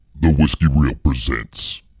The Whiskey Reel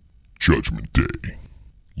presents Judgment Day.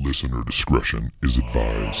 Listener discretion is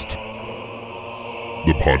advised.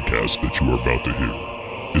 The podcast that you are about to hear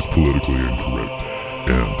is politically incorrect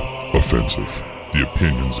and offensive. The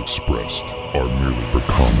opinions expressed are merely for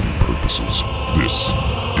comedy purposes. This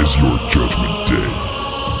is your Judgment Day.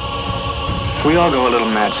 We all go a little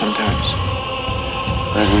mad sometimes.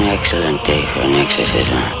 What an excellent day for an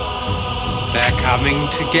exorcism. They're coming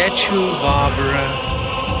to get you, Barbara.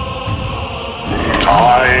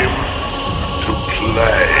 Time to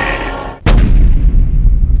play.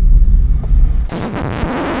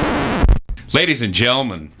 Ladies and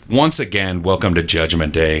gentlemen, once again, welcome to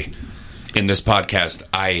Judgment Day. In this podcast,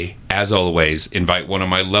 I, as always, invite one of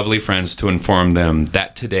my lovely friends to inform them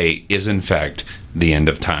that today is, in fact, the end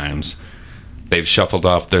of times. They've shuffled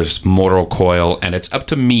off this mortal coil, and it's up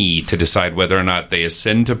to me to decide whether or not they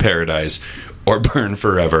ascend to paradise or burn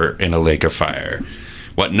forever in a lake of fire.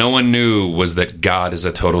 What no one knew was that God is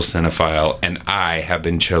a total cinephile, and I have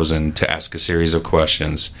been chosen to ask a series of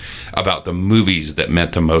questions about the movies that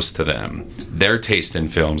meant the most to them. Their taste in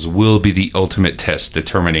films will be the ultimate test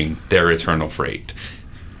determining their eternal fate.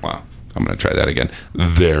 Wow, I'm going to try that again.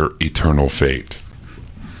 Their eternal fate.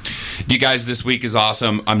 You guys, this week is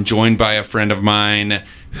awesome. I'm joined by a friend of mine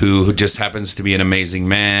who just happens to be an amazing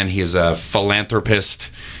man. He is a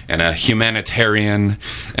philanthropist and a humanitarian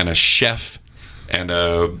and a chef and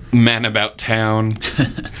a man about town,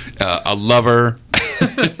 a lover,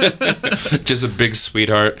 just a big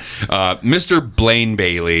sweetheart. Mr. Blaine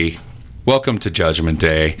Bailey, welcome to Judgment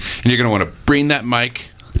Day. And you're going to want to bring that mic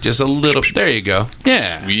just a little. There you go.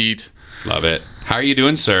 Yeah. Sweet. Love it. How are you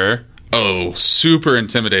doing, sir? Oh, super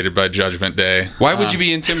intimidated by Judgment Day. Why would you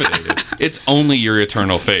be intimidated? It's only your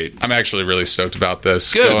eternal fate. I'm actually really stoked about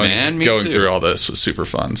this. Good, man. Me going too. through all this was super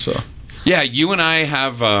fun. So, yeah, you and I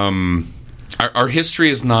have our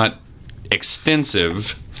history is not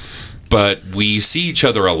extensive, but we see each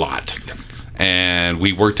other a lot, and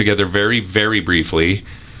we work together very, very briefly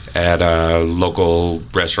at a local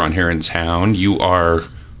restaurant here in town. You are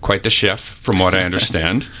quite the chef, from what I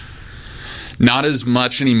understand. not as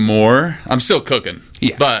much anymore. I'm still cooking,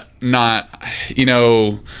 but not,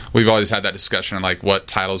 we've always had that discussion of like what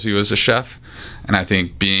titles you as a chef. And I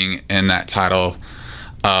think being in that title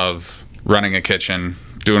of running a kitchen,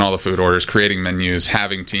 doing all the food orders, creating menus,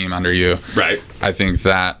 having team under you, right? I think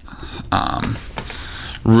that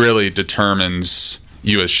really determines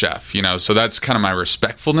you as chef, so that's kind of my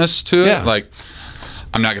respectfulness to it. Yeah. Like,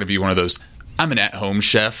 I'm not going to be one of those I'm an at-home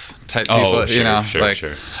chef type people,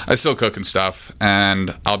 Sure. I still cook and stuff,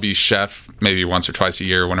 and I'll be chef maybe once or twice a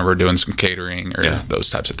year whenever we're doing some catering or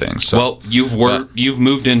those types of things. So, well, you've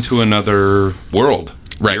moved into another world.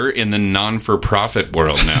 Right. You're in the non-for-profit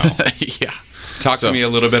world now. Yeah. Talk to me a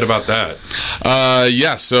little bit about that.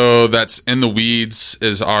 So that's In the Weeds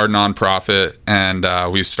is our nonprofit,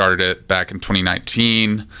 and we started it back in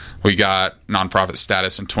 2019. We got nonprofit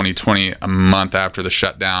status in 2020, a month after the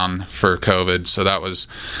shutdown for COVID. So that was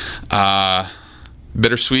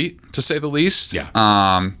bittersweet, to say the least.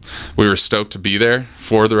 Yeah. We were stoked to be there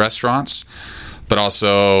for the restaurants, but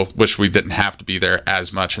also wish we didn't have to be there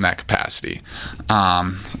as much in that capacity.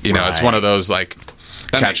 It's one of those like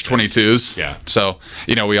catch-22s. Yeah. So,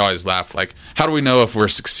 we always laugh like, how do we know if we're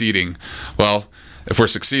succeeding? Well, if we're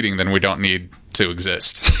succeeding, then we don't need to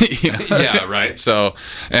exist. Yeah, right. So,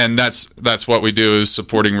 and that's what we do, is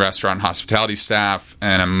supporting restaurant and hospitality staff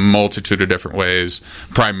in a multitude of different ways,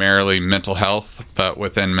 primarily mental health, but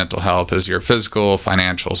within mental health is your physical,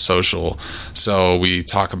 financial, social. So we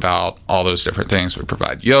talk about all those different things. We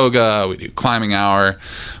provide yoga, we do climbing hour,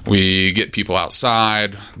 we get people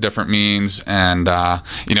outside, different means, and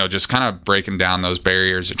just kind of breaking down those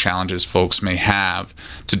barriers or challenges folks may have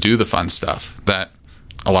to do the fun stuff that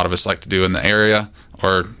a lot of us like to do in the area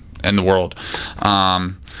or in the world.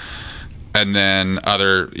 And then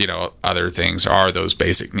other things are those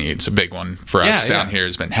basic needs. A big one for us down here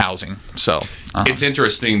has been housing. So it's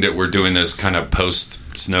interesting that we're doing this kind of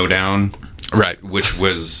post-snowdown, right? Which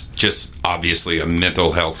was just obviously a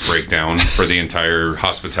mental health breakdown for the entire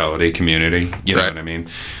hospitality community. You know what I mean?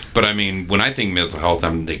 But I mean, when I think mental health,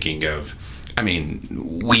 I'm thinking of,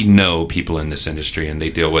 we know people in this industry, and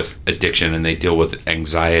they deal with addiction, and they deal with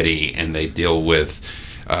anxiety, and they deal with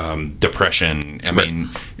depression. I mean,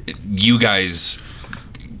 you guys,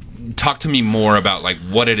 talk to me more about like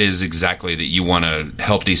what it is exactly that you want to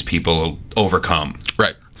help these people overcome.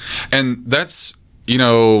 Right. And that's,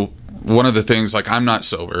 one of the things, like, I'm not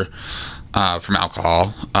sober from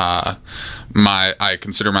alcohol. I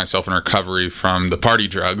consider myself in recovery from the party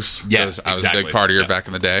drugs. Yes, I was a big partier back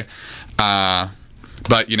in the day.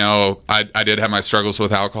 But, you know, I did have my struggles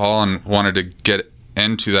with alcohol and wanted to get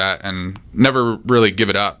into that and never really give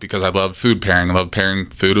it up because I love food pairing. I love pairing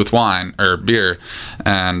food with wine or beer.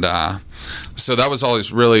 And so that was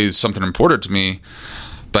always really something important to me.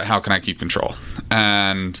 But how can I keep control?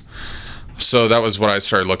 And so that was what I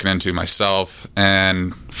started looking into myself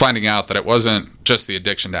and finding out that it wasn't just the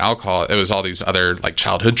addiction to alcohol. It was all these other like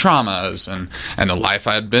childhood traumas and the life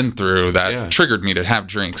I had been through that triggered me to have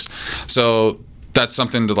drinks. So that's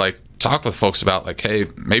something to like talk with folks about, like, hey,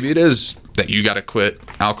 maybe it is that you got to quit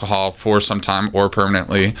alcohol for some time or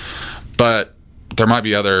permanently, but there might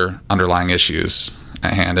be other underlying issues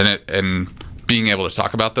at hand. And being able to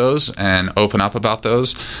talk about those and open up about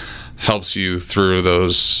those helps you through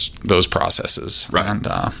those processes, right. And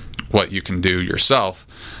what you can do yourself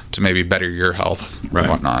to maybe better your health, right.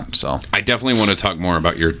 And whatnot. So I definitely want to talk more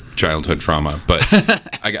about your childhood trauma, but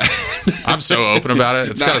I'm so open about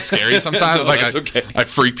it. It's kind of scary sometimes. No, I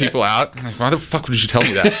freak people out. I'm like, why the fuck would you tell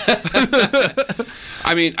me that?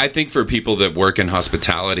 I mean, I think for people that work in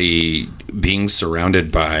hospitality, being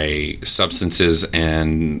surrounded by substances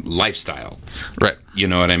and lifestyle, right? You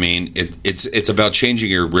know what I mean? It's about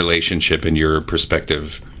changing your relationship and your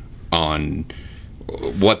perspective on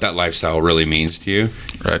what that lifestyle really means to you.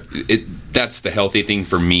 Right. That's the healthy thing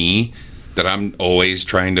for me that I'm always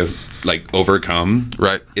trying to like overcome.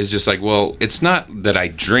 Right. Is just like, well, it's not that I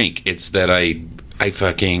drink, it's that I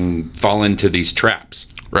fucking fall into these traps.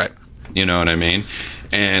 Right. You know what I mean?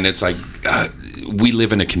 And it's like we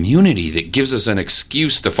live in a community that gives us an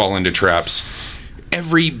excuse to fall into traps.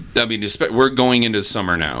 We're going into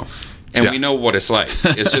summer now. And we know what it's like.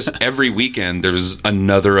 It's just every weekend there's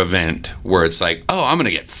another event where it's like, oh, I'm going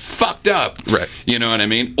to get fucked up. Right. You know what I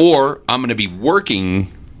mean? Or I'm going to be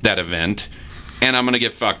working that event and I'm going to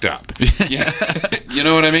get fucked up. Yeah. You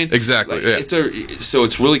know what I mean? Exactly. Like, so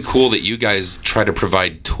it's really cool that you guys try to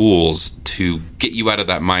provide tools to get you out of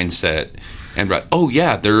that mindset and oh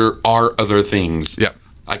yeah, there are other things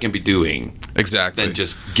I can be doing. Exactly. Than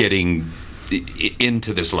just getting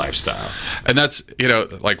into this lifestyle. And that's, you know,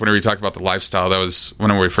 like whenever we talk about the lifestyle, that was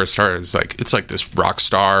when we first started. It's like this rock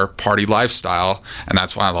star party lifestyle, and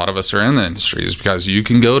that's why a lot of us are in the industry, is because you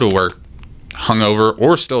can go to work hungover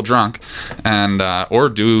or still drunk and or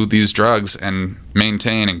do these drugs and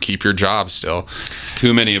maintain and keep your job still.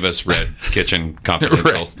 Too many of us read Kitchen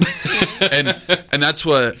Confidential. and that's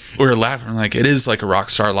what we were laughing, like, it is like a rock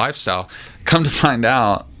star lifestyle. Come to find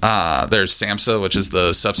out, there's SAMHSA, which is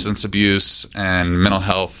the Substance Abuse and Mental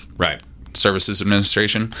Health Services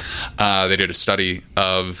Administration. They did a study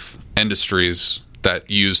of industries that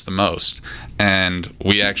use the most, and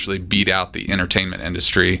we actually beat out the entertainment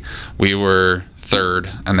industry. We were third,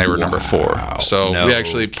 and they were number 4. So we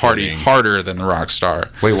actually party harder than the rock star.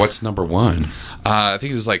 Wait, what's number 1? I think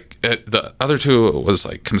it was like the other two was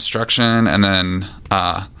like construction, and then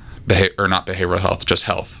not behavioral health, just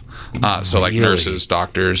health. So like nurses,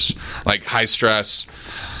 doctors, like high stress,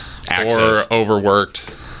 access. Or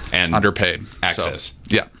overworked and underpaid. Access.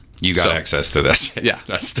 So, yeah. You got access to this. Yeah.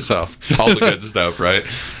 That's all the good stuff, right?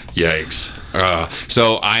 Yikes.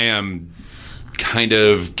 So I am kind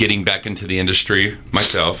of getting back into the industry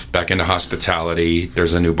myself, back into hospitality.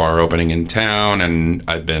 There's a new bar opening in town, and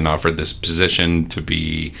I've been offered this position to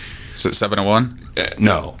be... Is it 701?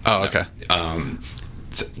 No. Oh, okay. I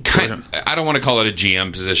don't want to call it a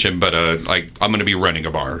GM position, but like I'm going to be running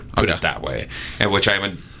a bar, put it that way, and which I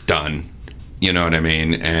haven't done. You know what I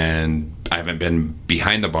mean? And I haven't been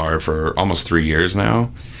behind the bar for almost 3 years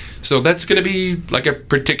now, so that's going to be like a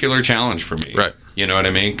particular challenge for me. Right? You know what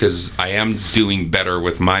I mean? Because I am doing better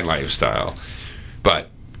with my lifestyle, but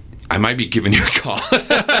I might be giving you a call.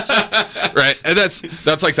 Right, and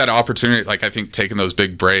that's like that opportunity. Like I think taking those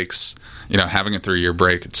big breaks. You know, having a 3-year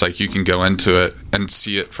break, it's like you can go into it and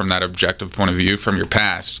see it from that objective point of view from your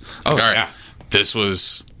past. Like, all right, this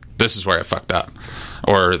is where I fucked up,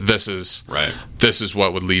 or this is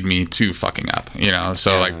what would lead me to fucking up. You know,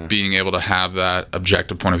 so like being able to have that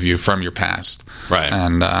objective point of view from your past, right?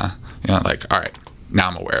 And you know, like, all right, now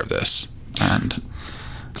I'm aware of this. And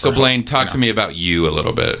so, Blaine, talk to me about you a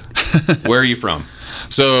little bit. Where are you from?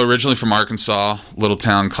 So originally from Arkansas, little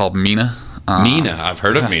town called Mena. Mena, I've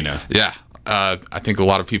heard of Mena. Yeah. I think a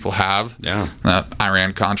lot of people have. Yeah.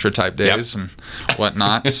 Iran-Contra type days and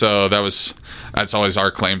whatnot. So that's always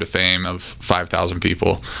our claim to fame of 5,000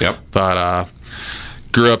 people. Yep. But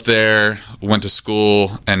grew up there, went to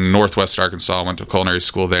school in Northwest Arkansas, went to culinary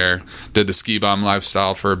school there, did the ski bum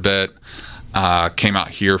lifestyle for a bit, came out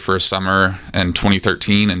here for a summer in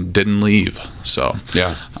 2013 and didn't leave. So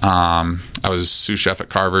I was sous chef at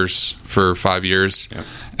Carver's for 5 years. Yep.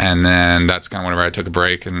 And then that's kind of whenever I took a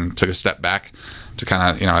break and took a step back to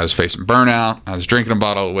kind of, I was facing burnout. I was drinking a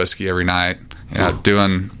bottle of whiskey every night,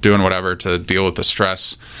 doing whatever to deal with the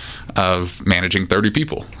stress of managing 30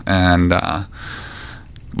 people, and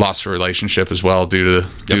lost a relationship as well due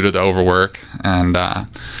to the overwork. And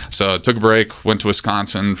so I took a break, went to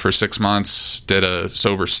Wisconsin for 6 months, did a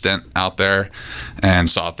sober stint out there, and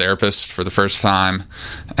saw a therapist for the first time.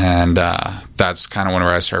 And that's kind of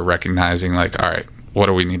whenever I started recognizing, like, all right, what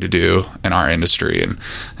do we need to do in our industry?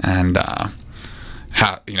 And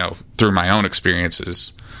how, through my own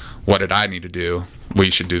experiences, what did I need to do? We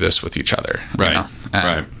should do this with each other. Right.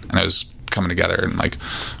 And it was coming together, and like,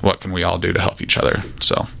 what can we all do to help each other?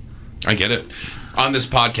 So I get it. On this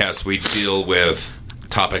podcast, we deal with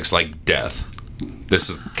topics like death. This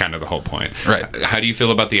is kind of the whole point. Right. How do you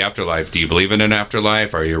feel about the afterlife? Do you believe in an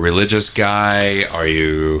afterlife? Are you a religious guy? Are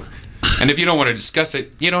you... And if you don't want to discuss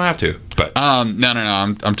it, you don't have to. But no,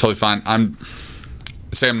 I'm totally fine. I'm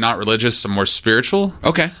not religious. I'm more spiritual.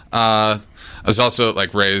 Okay. I was also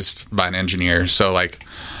like raised by an engineer, so like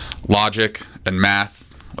logic and math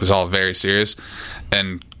was all very serious.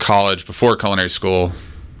 And college, before culinary school,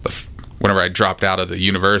 whenever I dropped out of the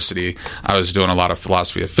university, I was doing a lot of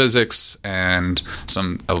philosophy of physics and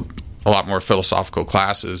a lot more philosophical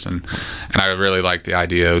classes, and I really like the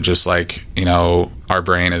idea of just like, our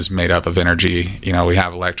brain is made up of energy. We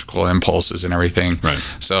have electrical impulses and everything. Right.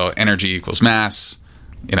 So energy equals mass,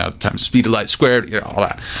 times speed of light squared, all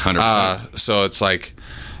that. 100%. So it's like,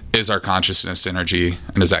 is our consciousness energy,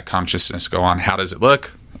 and does that consciousness go on? How does it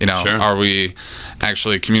look? Sure. Are we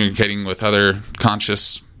actually communicating with other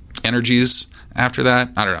conscious energies after that?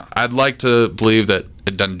 I don't know. I'd like to believe that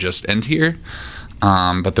it doesn't just end here.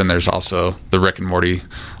 But then there's also the Rick and Morty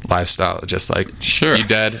lifestyle, just like, sure, you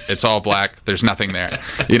dead, it's all black, there's nothing there,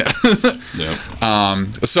 Yep.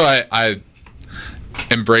 So I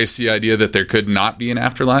embrace the idea that there could not be an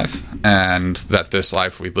afterlife, and that this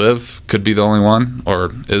life we live could be the only one, or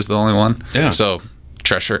is the only one. Yeah. So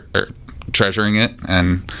treasuring it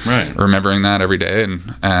and right. remembering that every day,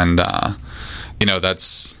 and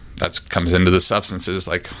that's comes into the substances.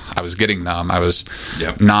 Like, I was getting numb. I was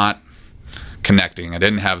not connecting. I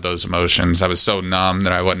didn't have those emotions. I was so numb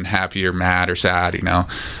that I wasn't happy or mad or sad,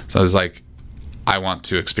 So I was like, I want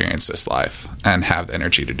to experience this life and have the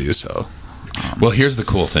energy to do so. Well, here's the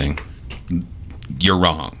cool thing. You're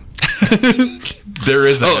wrong. There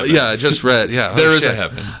is a heaven. I just read. Yeah. There is a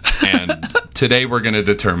heaven. And today we're going to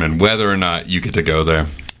determine whether or not you get to go there.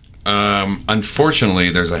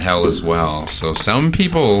 Unfortunately, there's a hell as well. So some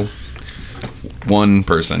people... One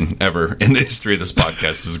person ever in the history of this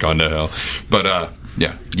podcast has gone to hell. But,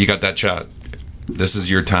 you got that shot. This is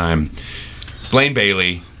your time. Blaine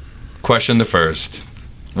Bailey, question the first.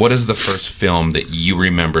 What is the first film that you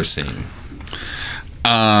remember seeing?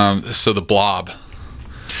 So The Blob.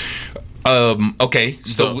 Okay.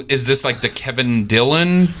 So is this like the Kevin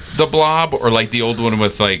Dillon, The Blob, or like the old one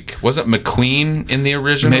with like, was it McQueen in the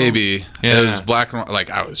original? Maybe. Yeah. It was black and white. Like,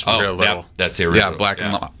 I was real little. Yeah, that's the original. Yeah,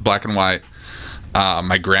 black and white.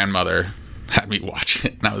 My grandmother had me watch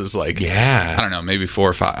it, and I was like, I don't know, maybe 4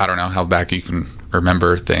 or 5. I don't know how back you can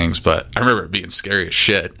remember things, but I remember it being scary as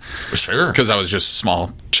shit. Sure. Because I was just a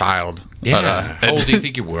small child. Yeah. But, how old do you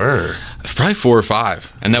think you were? Probably 4 or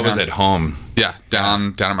 5. And that was at home. Yeah,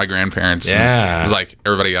 down at my grandparents'. Yeah. It was like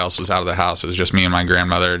everybody else was out of the house. It was just me and my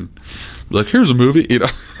grandmother. And like, here's a movie,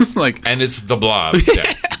 like. And it's The Blob.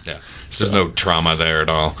 Yeah. There's no trauma there at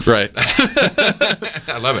all. Right.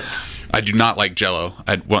 I love it. I do not like Jell-O.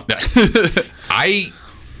 I want that.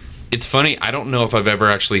 It's funny, I don't know if I've ever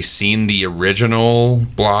actually seen the original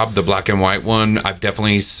Blob, the black and white one. I've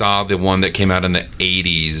definitely saw the one that came out in the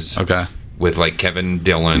 80s. Okay. With like Kevin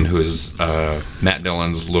Dillon, who is Matt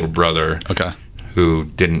Dillon's little brother. Okay. Who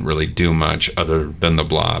didn't really do much other than the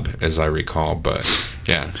Blob, as I recall. But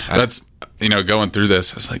yeah. That's, going through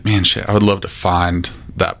this, I was like, man, shit, I would love to find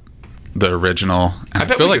the original. And I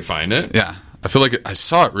bet we could find it. Yeah. I feel like I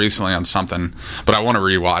saw it recently on something, but I want to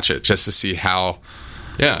rewatch it just to see how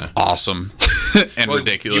awesome and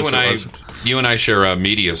ridiculous it was. You and I share a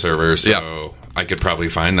media server, so I could probably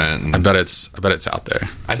find that. And I bet it's out there.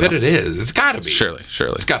 I bet it is. It's got to be. Surely.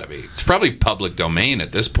 It's got to be. It's probably public domain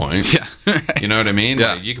at this point. Yeah. You know what I mean?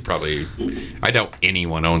 Yeah. Like, you could probably... I doubt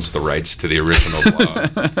anyone owns the rights to the original Blob.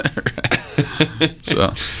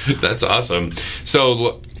 So that's awesome.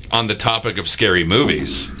 So on the topic of scary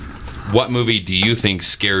movies... What movie do you think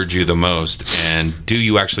scared you the most? And do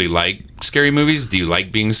you actually like scary movies? Do you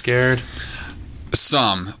like being scared?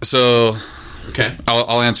 Some. So, okay,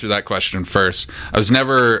 I'll answer that question first. I was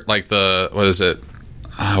never like what is it?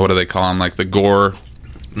 What do they call them? Like the gore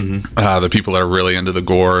The people that are really into the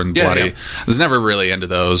gore and bloody. Yeah. I was never really into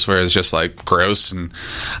those, where it's just like gross. And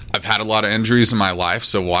I've had a lot of injuries in my life,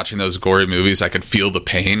 so watching those gory movies, I could feel the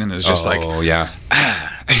pain, and it's just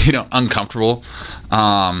uncomfortable.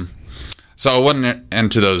 So I wasn't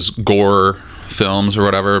into those gore films or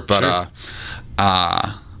whatever, but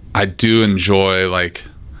I do enjoy like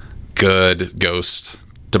good ghost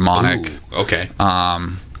demonic. Ooh, okay.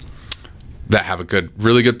 That have a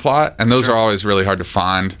really good plot, and those are always really hard to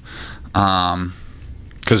find.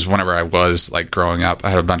 Because whenever I was like growing up, I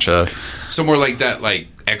had a bunch of more like that, like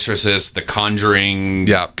Exorcist, The Conjuring,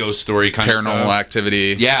 ghost story kind of stuff. Paranormal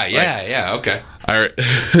Activity. Yeah. Okay.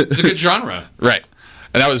 It's a good genre, right?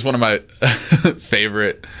 And that was one of my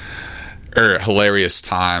favorite or hilarious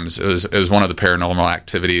times. It was one of the Paranormal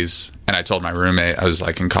Activities, and I told my roommate, I was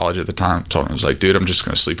like in college at the time, told him, I was like, dude, I'm just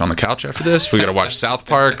going to sleep on the couch after this. We got to watch South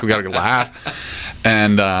Park. We got to laugh.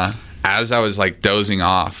 And as I was like dozing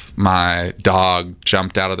off, my dog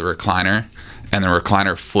jumped out of the recliner, and the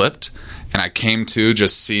recliner flipped, and I came to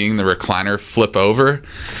just seeing the recliner flip over,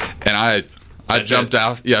 and I jumped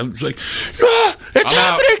out. Yeah, I was like, it's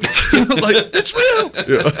happening. Like, it's real.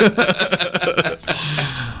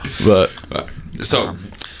 But so,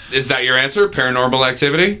 is that your answer? Paranormal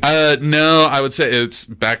Activity? No, I would say it's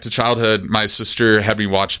back to childhood. My sister had me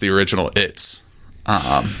watch the original It's.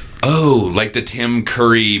 Like the Tim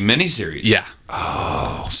Curry miniseries. Yeah.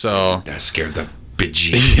 Oh, so that scared the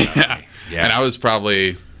bejesus out of me. Yeah. And I was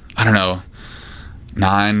probably, I don't know,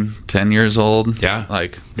 9, 10 years old. Yeah.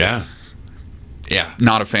 Like, yeah.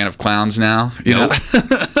 Not a fan of clowns now. You know?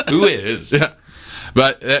 Who is? Yeah.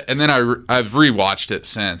 But, and then I've rewatched it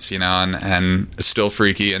since, you know, and it's still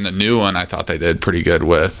freaky. And the new one I thought they did pretty good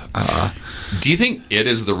with. Do you think it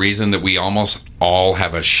is the reason that we almost all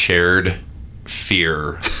have a shared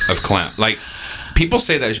fear of clowns? Like, people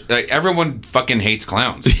say that like, everyone fucking hates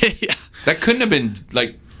clowns. Yeah. That couldn't have been,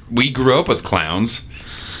 like, we grew up with clowns.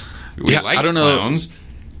 We liked I don't clowns. know.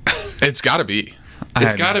 It's got to be.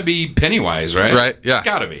 It's got to be Pennywise, right? Right, yeah. It's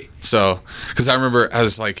got to be. So, because I remember I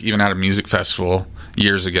was like even at a music festival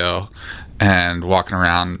years ago, and walking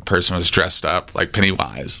around, person was dressed up like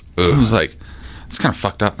Pennywise. I was like, it's kind of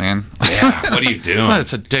fucked up, man. Yeah, what are you doing? Well,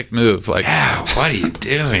 it's a dick move. Like, yeah, what are you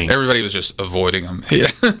doing? Everybody was just avoiding him. Yeah,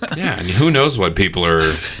 yeah, and who knows what people are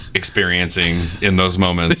experiencing in those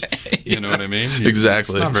moments? You know what I mean?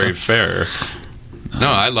 Exactly. It's not very fair. No,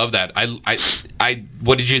 I love that. I.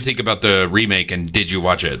 What did you think about the remake? And did you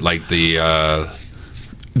watch it? Like the.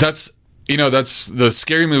 That's the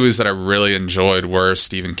scary movies that I really enjoyed were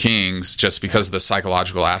Stephen King's, just because of the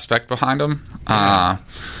psychological aspect behind them. What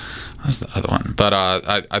was the other one? But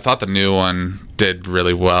I thought the new one did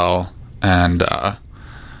really well, and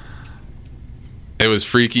it was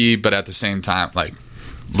freaky, but at the same time, like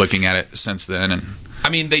looking at it since then, and I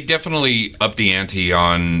mean, they definitely upped the ante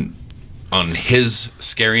on his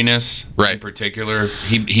scariness, right? In particular,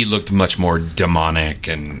 he looked much more demonic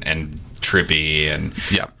and trippy, and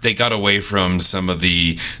they got away from some of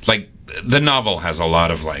the, like, the novel has a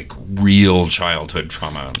lot of like real childhood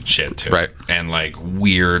trauma shit too, right? And like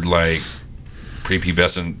weird, like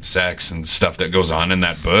prepubescent sex and stuff that goes on in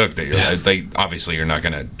that book that obviously you're not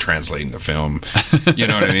going to translate into film. You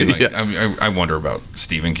know what I mean? Like, I wonder about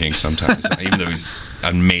Stephen King sometimes, even though he's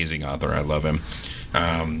an amazing author. I love him.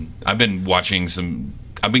 I've been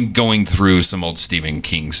going through some old Stephen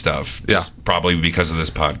King stuff, just probably because of this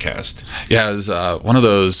podcast. Yeah, it was one of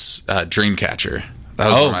those Dreamcatcher. That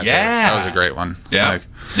was one of my favorites. That was a great one. Yeah.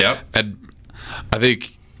 And I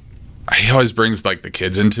think he always brings like the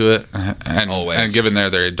kids into it, and given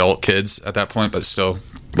they're adult kids at that point, but still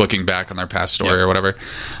looking back on their past story or whatever.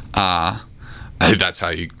 I think that's how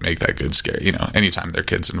you make that good scare. You know, anytime there are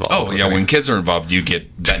kids involved. Oh yeah, when kids are involved, you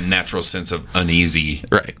get that natural sense of uneasy.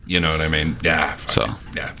 Right. You know what I mean? Yeah.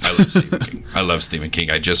 Yeah. I love Stephen King. I love Stephen King.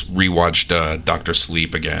 I just rewatched Dr.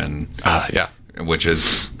 Sleep again. Which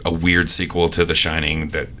is a weird sequel to The Shining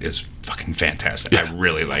that is fucking fantastic. Yeah. I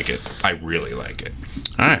really like it.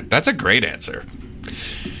 All right, that's a great answer.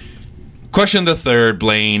 Question the third,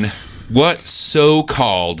 Blaine. What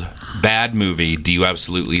so-called bad movie do you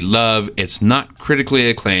absolutely love? It's not critically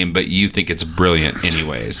acclaimed, but you think it's brilliant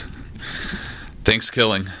anyways.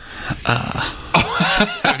 Thanksgiving. I've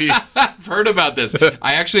heard about this.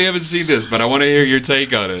 I actually haven't seen this, but I want to hear your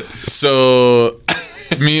take on it. So,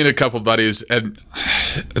 me and a couple buddies, and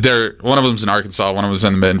one of them's in Arkansas, one of them's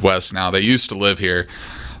in the Midwest now. They used to live here,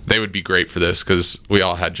 they would be great for this because we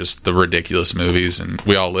all had just the ridiculous movies, and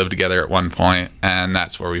we all lived together at one point, and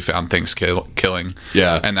that's where we found Thanksgiving.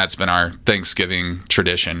 Yeah. And that's been our Thanksgiving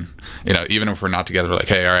tradition. You know, even if we're not together, we're like,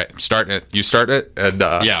 hey, all right, I'm starting it. You start it. And,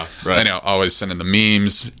 Yeah, right. You know, always sending the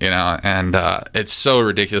memes, you know, and it's so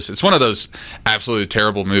ridiculous. It's one of those absolutely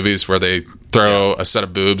terrible movies where they throw a set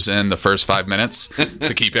of boobs in the first 5 minutes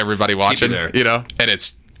to keep everybody watching, there. you know, and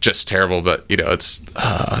it's just terrible, but, you know, it's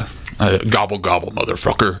gobble, gobble,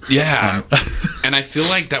 motherfucker. Yeah. And I feel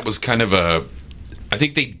like that was kind of I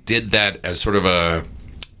think they did that as sort of a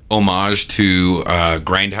homage to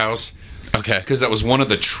Grindhouse. Okay. Because that was one of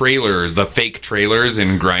the trailers, the fake trailers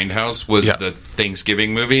in Grindhouse was the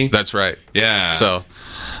Thanksgiving movie. That's right. Yeah. So,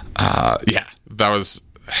 yeah, that was,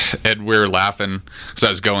 and we were laughing because I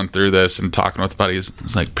was going through this and talking with buddies.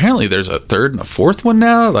 It's like, apparently there's a third and a fourth one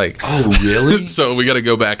now. Like, oh, really? So we got to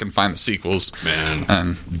go back and find the sequels. Man.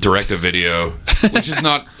 And direct-to-video, which is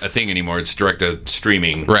not a thing anymore. It's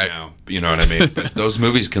direct-to-streaming right now. You know what I mean? But those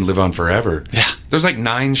movies can live on forever. Yeah. There's like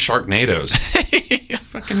 9 Sharknadoes.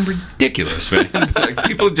 Fucking ridiculous, man. Like,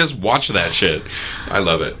 people just watch that shit. I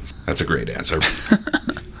love it. That's a great answer.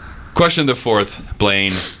 Question the 4th,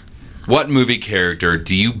 Blaine. What movie character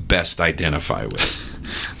do you best identify with?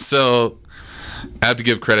 So I have to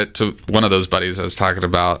give credit to one of those buddies I was talking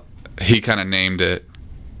about. He kind of named it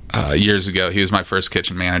years ago. He was my first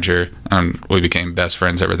kitchen manager, and we became best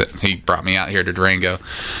friends. Everything. He brought me out here to Durango.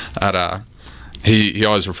 He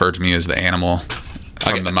always referred to me as the animal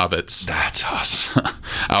from the Muppets. That's awesome.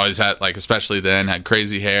 I always had, like, especially then, had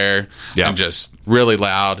crazy hair. Yeah. And just really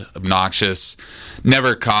loud, obnoxious.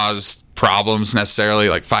 Never caused problems necessarily,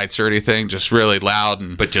 like fights or anything. Just really loud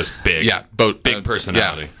and but just big. Yeah, big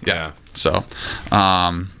personality. Yeah. So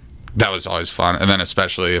that was always fun. And then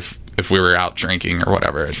especially if we were out drinking or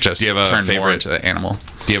whatever, it just turned more into the animal.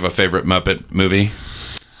 Do you have a favorite Muppet movie?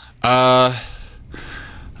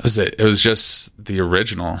 It was just the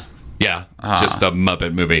original. Yeah, just the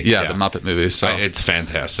Muppet movie. Yeah, the Muppet movie. So it's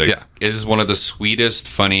fantastic. Yeah. It is one of the sweetest,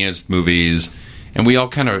 funniest movies, and we all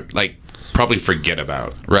kind of like probably forget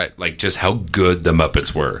about. Right. Like just how good the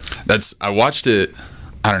Muppets were. I watched it,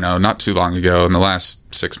 I don't know, not too long ago, in the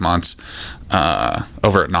last 6 months,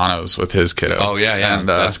 over at Nano's with his kiddo. Oh, yeah. And,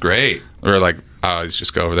 that's great. We were like, I always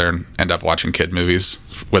just go over there and end up watching kid movies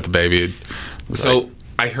with the baby. So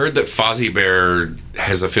I heard that Fozzie Bear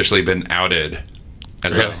has officially been outed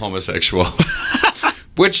as a homosexual,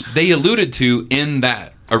 which they alluded to in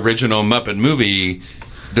that original Muppet movie.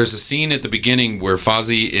 There's a scene at the beginning where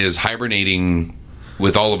Fozzie is hibernating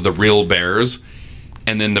with all of the real bears,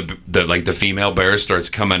 and then the female bear starts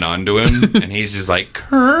coming onto him, and he's just like,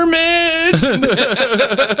 Kermit!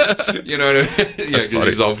 You know what I mean? Yeah,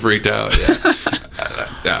 he's all freaked out.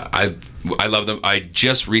 Yeah. I love them. I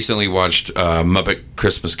just recently watched Muppet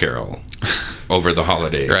Christmas Carol over the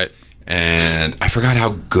holidays. Right. And I forgot how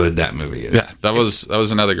good that movie is. Yeah, that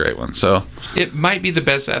was another great one. So it might be the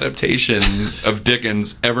best adaptation of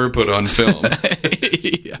Dickens ever put on film.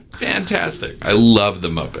 Yeah. Fantastic. I love the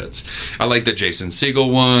Muppets. I like the Jason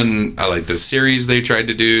Segel one. I like the series they tried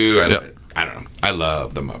to do. I don't know. I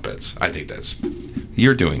love the Muppets. I think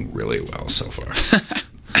you're doing really well so far.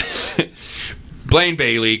 Blaine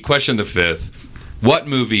Bailey, question the 5th. What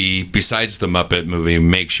movie besides the Muppet movie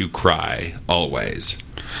makes you cry always?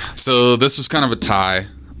 So this was kind of a tie.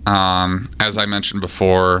 As I mentioned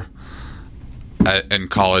before, in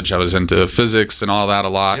college I was into physics and all that a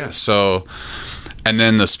lot. Yeah. So, and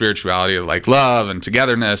then the spirituality of like love and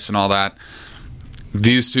togetherness and all that.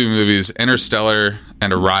 These two movies, Interstellar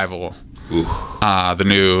and Arrival. The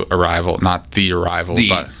new Arrival, not The Arrival,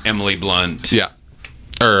 but Emily Blunt. Yeah.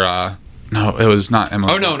 Or no, it was not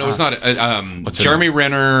Emily. Oh no, it's not. Jeremy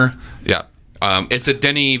Renner. Yeah. It's a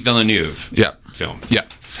Denis Villeneuve. Film. Yeah.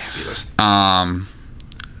 Fabulous.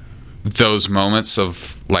 Those moments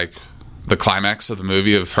of like the climax of the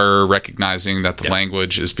movie of her recognizing that the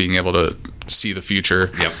language is being able to see the future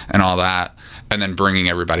and all that, and then bringing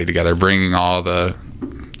everybody together, bringing all the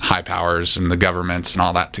high powers and the governments and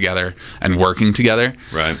all that together and working together.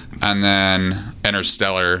 Right. And then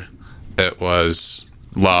Interstellar, it was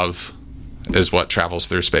love is what travels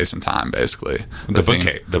through space and time, basically.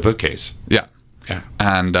 The bookcase. Yeah. Yeah.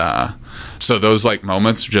 And so those like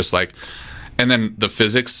moments are just like, and then the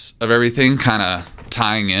physics of everything kind of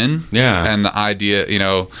tying in. Yeah. And the idea, you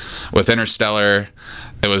know, with Interstellar,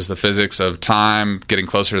 it was the physics of time, getting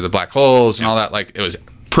closer to the black holes and all that. Like, it was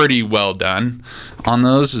pretty well done on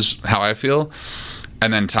those, is how I feel.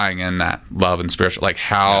 And then tying in that love and spiritual, like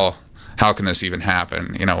how can this even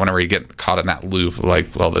happen? You know, whenever you get caught in that loop,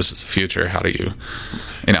 like, well, this is the future. How do you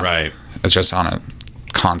know? Right. It's just on a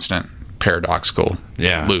constant paradoxical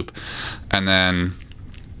loop. And then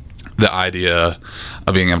the idea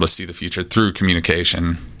of being able to see the future through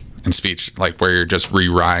communication and speech, like where you're just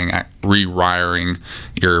rewiring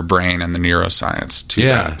your brain and the neuroscience to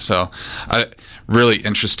that. So really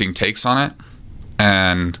interesting takes on it.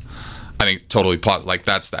 And I think totally like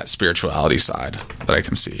that's that spirituality side that I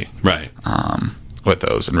can see. Right. With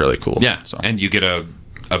those, and really cool. Yeah. So. And you get a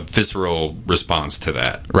visceral response to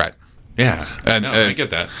that. Right. Yeah. And I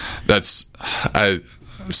get that. I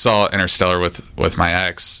saw Interstellar with my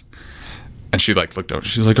ex, and she like looked over.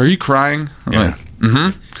 She's like, "Are you crying?" I'm like,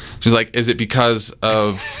 "Mm-hmm." She's like, "Is it because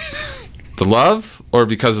of the love or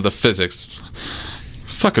because of the physics?"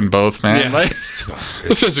 Fucking both, man. Yeah. Like,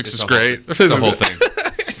 the physics is great. The whole thing.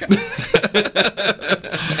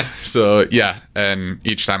 So yeah, and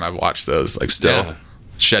each time I've watched those, like, still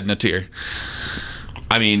shedding a tear.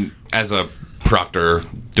 I mean, as a proctor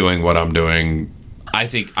doing what I'm doing, I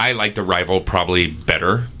think I like The Rival probably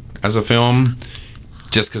better as a film,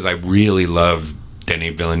 just because I really love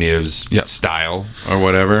Denis Villeneuve's style or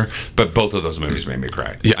whatever. But both of those movies made me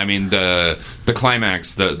cry. Yeah. I mean, the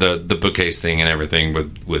climax, the bookcase thing and everything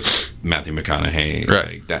with Matthew McConaughey, right?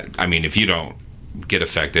 Like that. I mean, if you don't get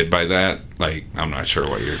affected by that, like, I'm not sure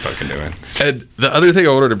what you're fucking doing. And the other thing I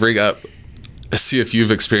wanted to bring up, see if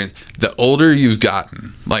you've experienced, the older you've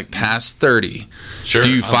gotten, like past 30, sure, do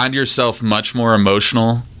you find yourself much more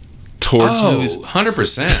emotional towards movies?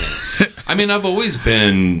 100%. I mean, I've always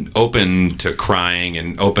been open to crying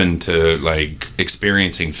and open to, like,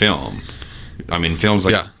 experiencing film. I mean, film's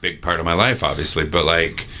like a big part of my life, obviously, but,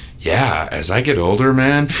 like, yeah, as I get older,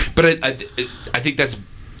 man. But I think that's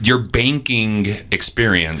your banking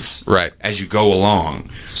experience as you go along.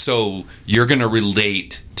 So you're going to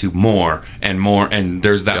relate to more, and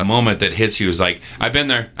there's that moment that hits you is like, I've been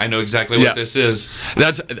there. I know exactly what this is.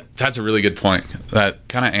 That's a really good point. That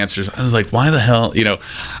kind of answers. I was like, why the hell? You know,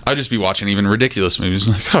 I'd just be watching even ridiculous movies.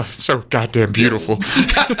 Like, oh, it's so goddamn beautiful.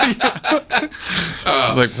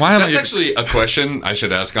 Like, why am That's actually a question I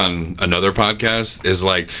should ask on another podcast. Is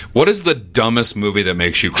like, what is the dumbest movie that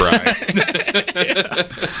makes you cry?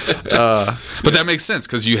 But that makes sense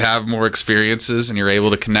because you have more experiences and you're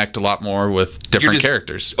able to connect a lot more with different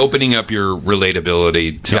characters. Opening up your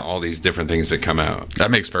relatability to all these different things that come out.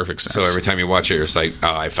 That makes perfect sense. So every time you watch it, you're just like,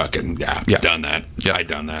 oh, I fucking done that. Yeah. I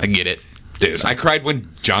done that. I get it. Dude, I cried when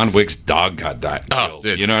John Wick's dog got killed. Oh,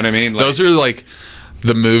 dude. You know what I mean? Like, those are like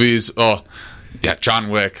the movies. Oh, yeah, John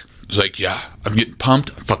Wick. It's like, yeah, I'm getting pumped.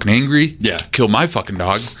 I'm fucking angry. Yeah. To kill my fucking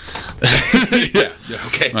dog. Yeah.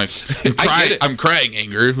 Okay. Like, I'm crying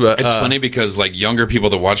anger. But, it's funny because, like, younger people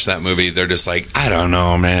that watch that movie, they're just like, I don't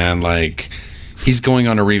know, man. Like, he's going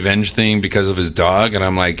on a revenge thing because of his dog. And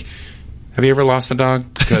I'm like, have you ever lost a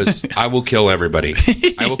dog? Because I will kill everybody.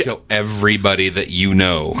 I will kill everybody that you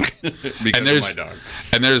know because of my dog.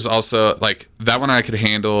 And there's also, like, that one I could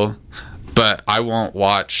handle, but I won't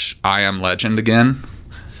watch I Am Legend again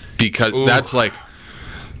because that's like,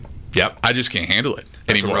 I just can't handle it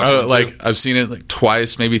anymore. Like, I've seen it like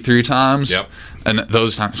twice, maybe 3 times. Yep. And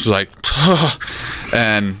those times was like,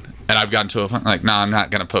 and I've gotten to a point like, no, I'm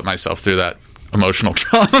not going to put myself through that emotional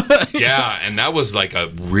trauma. Yeah, and that was like a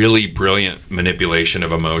really brilliant manipulation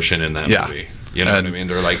of emotion in that movie. You know what I mean?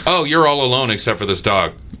 They're like, oh, you're all alone except for this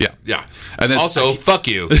dog. Yeah. And also, fuck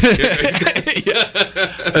you. And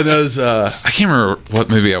those, I can't remember what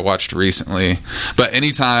movie I watched recently, but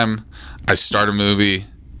anytime I start a movie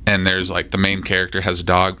and there's like the main character has a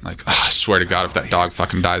dog, like, oh, I swear to God, if that dog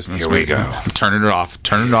fucking dies in this movie, go. I'm turning it off.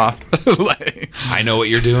 Like, I know what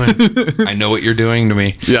you're doing. I know what you're doing to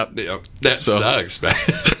me. Yep. That sucks, man.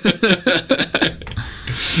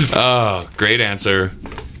 Oh, great answer.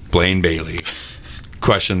 Blaine Bailey.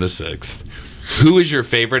 Question the 6th. Who is your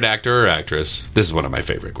favorite actor or actress? This is one of my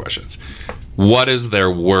favorite questions. What is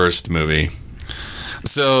their worst movie?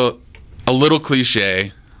 So, a little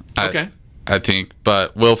cliche. Okay. I think,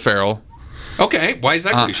 but Will Ferrell. Okay, why is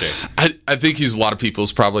that cliche? I think he's a lot of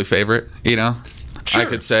people's probably favorite, you know? Sure. I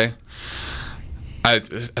could say.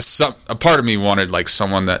 A part of me wanted like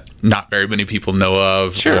someone that not very many people know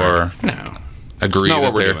of or agree not that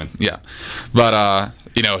what we're doing. Yeah. But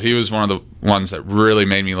you know, he was one of the ones that really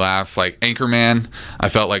made me laugh. Like Anchorman, I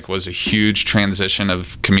felt like was a huge transition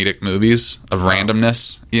of comedic movies, of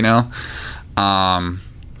randomness, you know?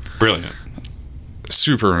 Brilliant.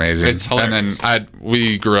 Super amazing. It's hilarious. And then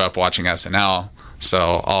we grew up watching SNL, so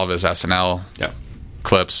all of his SNL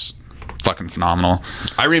clips, fucking phenomenal.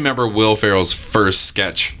 I remember Will Ferrell's first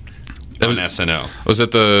sketch on SNL. Was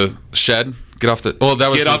it the shed Get off the. Well,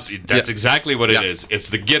 that was That's exactly what it is. It's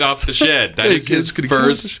the get off the shed. That is his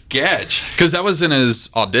first sketch. Because that was in his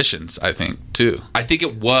auditions, I think, too. I think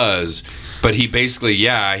it was, but he basically,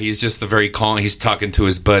 he's just the very calm. He's talking to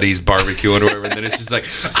his buddies, barbecuing or whatever, and then it's just like,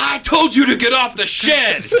 I told you to get off the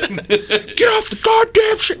shed. Get off the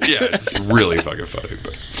goddamn shed. Yeah, it's really fucking funny.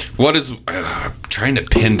 But what is trying to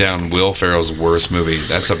pin down Will Ferrell's worst movie?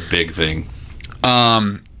 That's a big thing.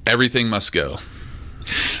 Everything Must Go.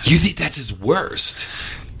 You think that's his worst?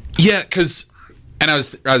 Yeah, because, and I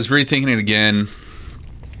was rethinking it again,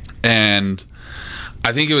 and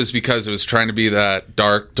I think it was because it was trying to be that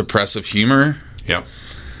dark, depressive humor. Yep.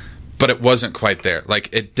 But it wasn't quite there. Like,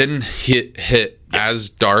 it didn't hit as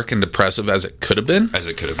dark and depressive as it could have been.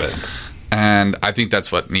 And I think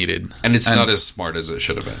that's what needed. And it's not as smart as it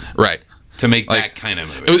should have been. Right. To make that kind of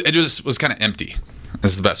movie. It just was kind of empty. This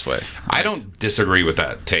is the best way. I don't disagree with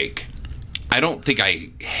that take. I don't think I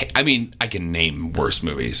mean, I can name worse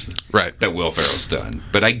movies that Will Ferrell's done.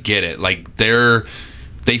 But I get it. Like, they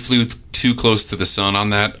flew too close to the sun on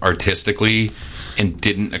that artistically and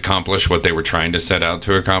didn't accomplish what they were trying to set out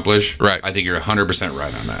to accomplish. Right. I think you're 100%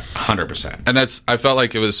 right on that. 100%. And I felt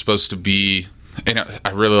like it was supposed to be, I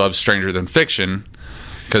really love Stranger Than Fiction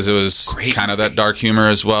because it was kind of that dark humor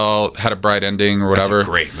as well, had a bright ending or whatever. That's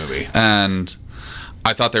a great movie. And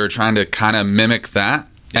I thought they were trying to kind of mimic that,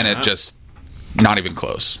 and it just, not even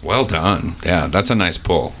close. Well done. Yeah, that's a nice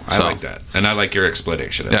pull. I like that. And I like your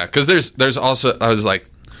explanation of it. Yeah, because there's also, I was like,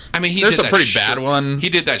 I mean, there's some pretty bad ones. He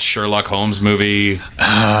did that Sherlock Holmes movie.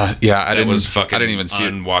 I didn't even see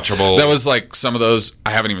it. Unwatchable. That was like some of those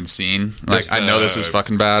I haven't even seen. Like, I know this is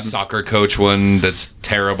fucking bad. Soccer coach one that's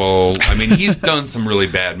terrible. I mean, he's done some really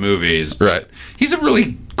bad movies. Right. He's a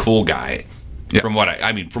really cool guy. Yeah. From what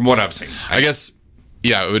I've seen. I guess,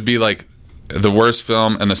 it would be like the worst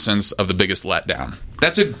film in the sense of the biggest letdown.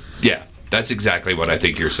 That's exactly what I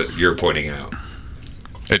think you're pointing out.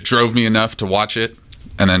 It drove me enough to watch it.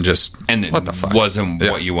 And then what the fuck? Wasn't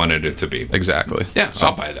what you wanted it to be. Exactly. Yeah, so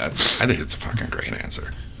I'll buy that. I think it's a fucking great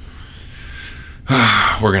answer.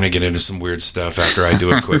 We're going to get into some weird stuff after I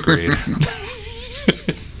do a quick read.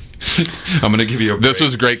 I'm going to give you a break. This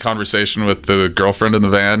was a great conversation with the girlfriend in the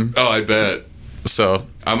van. Oh, I bet. So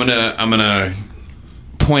I'm gonna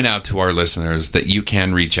point out to our listeners that you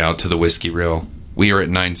can reach out to the Whiskey Reel. We are at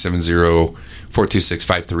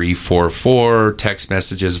 970-426-5344. Text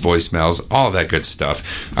messages, voicemails, all that good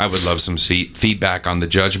stuff. I would love some feedback on the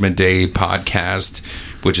Judgment Day podcast,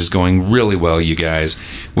 which is going really well, you guys.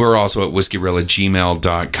 We're also at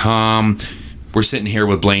whiskeyreal@gmail.com. We're sitting here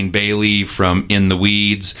with Blaine Bailey from In the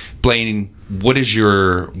Weeds. Blaine, what is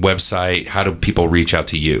your website? How do people reach out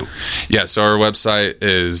to you? Yeah, so our website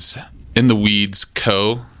is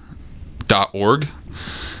intheweedsco.org.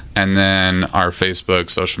 And then our Facebook,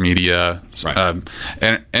 social media, and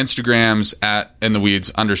Instagram's at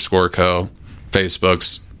intheweeds_co,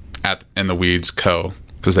 Facebook's at intheweedsco,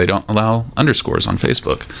 because they don't allow underscores on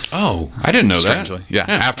Facebook. Oh, I didn't know Strangely. that. Yeah,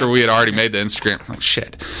 after we had already made the Instagram, I'm like,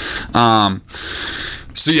 shit.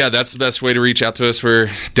 So yeah, that's the best way to reach out to us. We're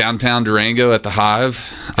downtown Durango at the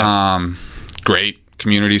Hive. Great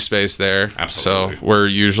community space there. Absolutely. So we're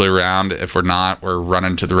usually around. If we're not, we're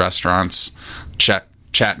running to the restaurants,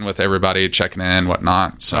 chatting with everybody, checking in,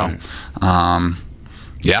 whatnot. So,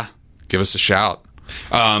 give us a shout.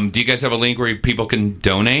 Do you guys have a link where people can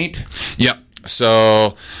donate? Yep.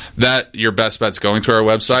 So that your best bet's going to our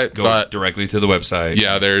website, but directly to the website.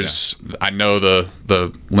 Yeah, I know the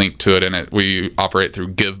link to it in it. We operate through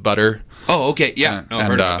GiveButter. Oh, okay.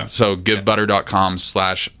 Yeah. So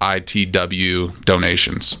givebutter.com/ITW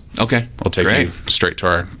donations. Okay. We'll take you straight to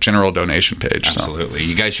our general donation page. Absolutely. So.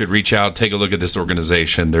 You guys should reach out, take a look at this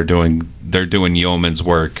organization. They're doing yeoman's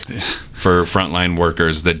work for frontline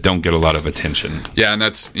workers that don't get a lot of attention. Yeah, and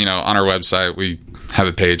that's, on our website, we have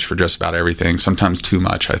a page for just about everything, sometimes too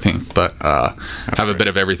much, I think, but have a bit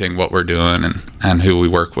of everything, what we're doing and who we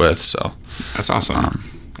work with. So that's awesome.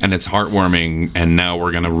 And it's heartwarming, and now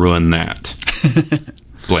we're going to ruin that.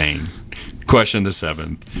 Blaine, question the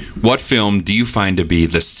 7th. What film do you find to be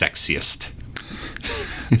the sexiest?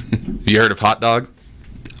 You heard of Hot Dog?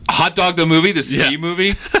 Hot Dog the movie? The ski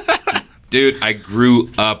movie? Dude, I grew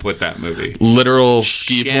up with that movie. Literal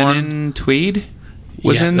ski Shannon Tweed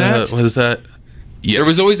was in that? What is that? Yes. There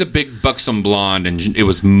was always a big buxom blonde, and it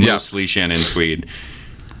was mostly Shannon Tweed.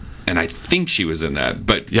 And I think she was in that,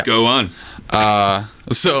 but go on.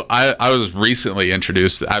 So I was recently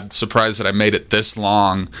introduced. I'm surprised that I made it this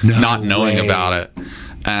long not knowing about it.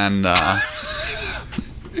 And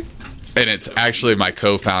it's actually my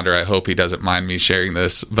co-founder. I hope he doesn't mind me sharing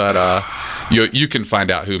this. But you can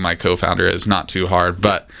find out who my co-founder is. Not too hard.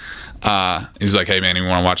 But He's like, hey man, you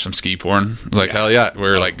want to watch some ski porn? I was like, hell yeah. We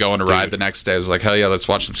were like going to ride the next day. I was like, hell yeah, let's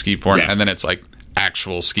watch some ski porn. And then it's like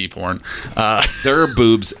actual ski porn. There are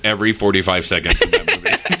boobs every 45 seconds in that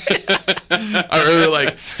movie. I remember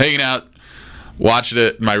like hanging out, watching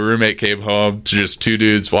it. My roommate came home to just two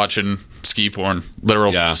dudes watching ski porn,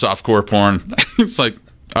 literal softcore porn. It's like,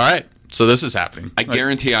 all right, so this is happening. I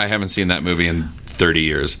guarantee I haven't seen that movie in 30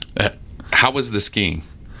 years. How was the skiing?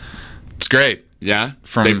 It's great. Yeah,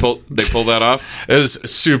 they pulled that off. It was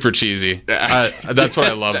super cheesy. That's what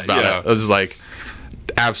I love about it. It was like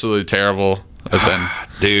absolutely terrible. But then,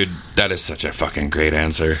 dude, that is such a fucking great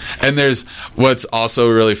answer. And there's what's also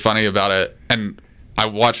really funny about it. And I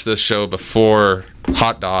watched this show before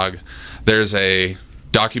Hot Dog. There's a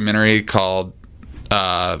documentary called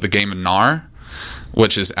The Game of Nar,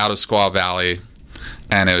 which is out of Squaw Valley,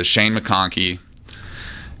 and it was Shane McConkey.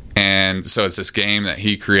 And so it's this game that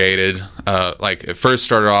he created. Like it first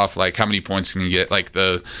started off like how many points can you get? Like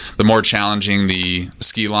the more challenging the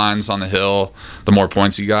ski lines on the hill, the more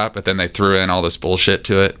points you got. But then they threw in all this bullshit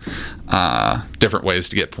to it, different ways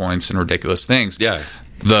to get points and ridiculous things. Yeah.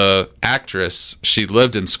 The actress, she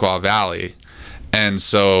lived in Squaw Valley. And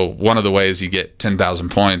so one of the ways you get 10,000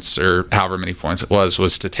 points or however many points it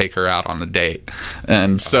was to take her out on a date.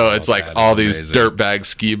 And so it's like all these dirtbag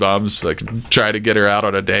ski bums like try to get her out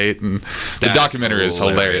on a date. And the documentary is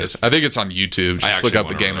hilarious. I think it's on YouTube. Just look up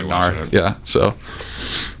The Game of Nar. Yeah. So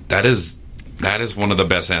that is one of the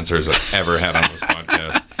best answers I've ever had on this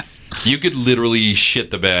podcast. You could literally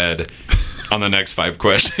shit the bed on the next 5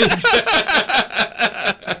 questions.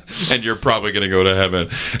 And you're probably going to go to heaven.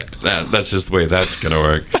 That's just the way that's going to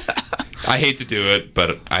work. I hate to do it,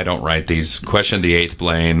 but I don't write these. Question the 8th,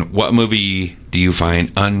 Blaine. What movie do you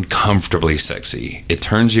find uncomfortably sexy? It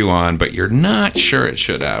turns you on, but you're not sure it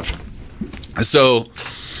should have. So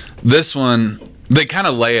this one, they kind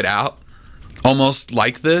of lay it out almost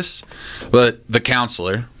like this, but The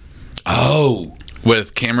Counselor. Oh.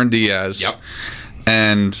 With Cameron Diaz. Yep.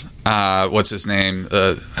 And what's his name?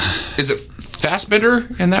 Is it Fassbender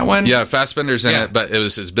in that one? Yeah, Fassbender's in it, but it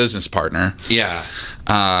was his business partner. Yeah.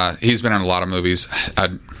 He's been in a lot of movies.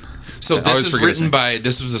 So this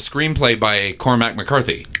was a screenplay by Cormac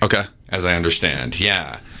McCarthy. Okay. As I understand,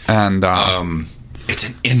 yeah. And it's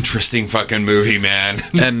an interesting fucking movie, man.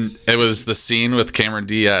 And it was the scene with Cameron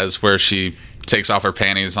Diaz where she takes off her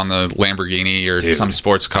panties on the Lamborghini or some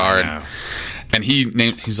sports car. And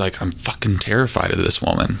he's like, I'm fucking terrified of this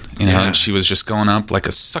woman. You know, and she was just going up like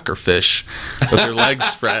a sucker fish with her legs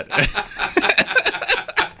spread.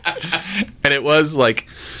 And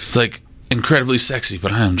it's like incredibly sexy,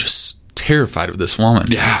 but I am just terrified of this woman.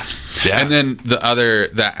 Yeah. Yeah. And then the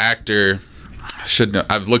actor, should know,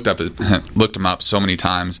 I've looked him up so many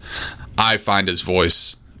times. I find his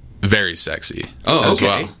voice very sexy as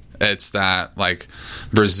well. It's that like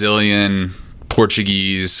Brazilian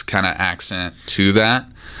Portuguese kind of accent to that,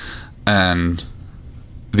 and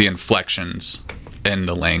the inflections in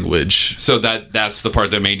the language. So that's the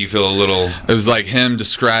part that made you feel a little... It was like him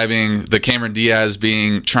describing the Cameron Diaz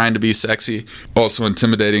trying to be sexy, also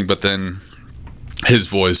intimidating, but then his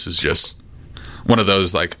voice is just one of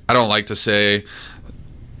those, like, I don't like to say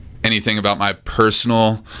anything about my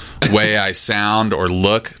personal way I sound or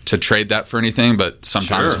look to trade that for anything, but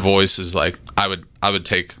sometimes voice is like, I would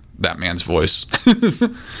take that man's voice.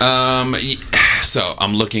 So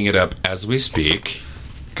I'm looking it up as we speak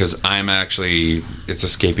because it's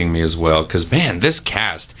escaping me as well. Because man, this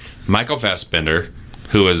cast: Michael Fassbender,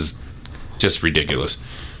 who is just ridiculous,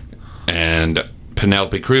 and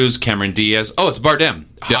Penelope Cruz, Cameron Diaz. Oh, it's Bardem,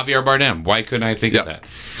 Javier Bardem. Why couldn't I think of that?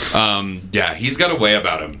 He's got a way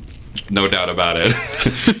about him. No doubt about it.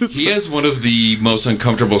 He has one of the most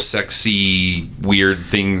uncomfortable, sexy, weird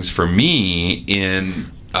things for me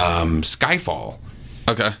in Skyfall.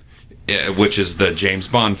 Okay. Which is the James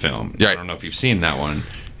Bond film. Right. I don't know if you've seen that one.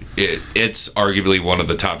 It's arguably one of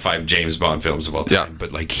the top 5 James Bond films of all time. Yeah.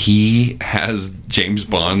 But like he has James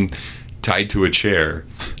Bond tied to a chair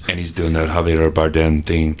and he's doing that Javier Bardem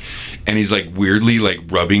thing and he's like weirdly like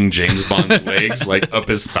rubbing James Bond's legs like up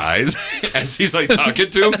his thighs as he's like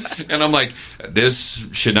talking to him, and I'm like, this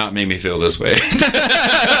should not make me feel this way.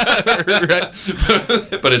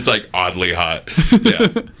 But it's like oddly hot.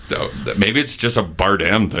 So maybe it's just a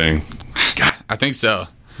Bardem thing. God, I think so.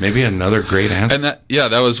 Maybe another great answer. And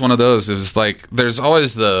that was one of those. It was like there's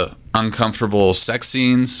always the uncomfortable sex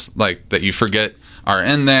scenes like that you forget are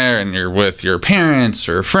in there, and you're with your parents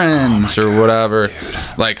or friends or whatever. Dude.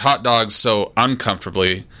 Like Hot Dog's so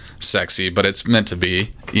uncomfortably sexy, but it's meant to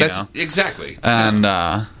be. You know? Exactly. And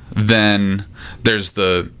then there's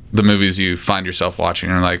the the movies you find yourself watching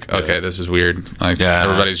and you're like, okay, this is weird. Like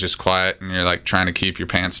everybody's just quiet and you're like trying to keep your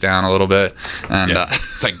pants down a little bit. And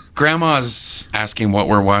it's like grandma's asking what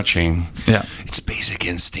we're watching. Yeah. It's Basic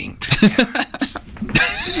Instinct.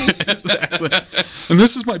 Exactly. And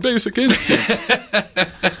this is my Basic Instinct.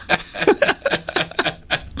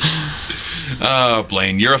 Oh,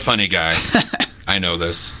 Blaine, you're a funny guy. I know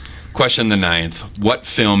this. Question the 9th. What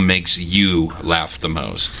film makes you laugh the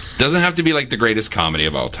most? Doesn't have to be like the greatest comedy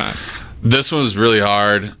of all time. This one was really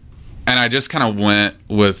hard, and I just kind of went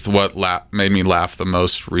with what made me laugh the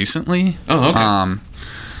most recently. Oh, okay.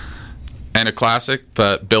 And a classic,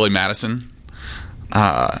 but Billy Madison.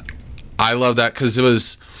 I love that because it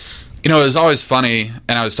was, it was always funny,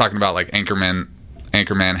 and I was talking about like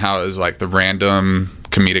Anchorman, how it was like the random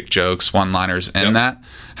comedic jokes, one-liners in that,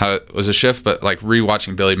 how it was a shift, but like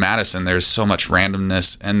rewatching Billy Madison, there's so much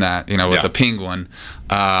randomness in that, with the penguin.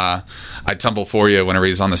 I tumble for you whenever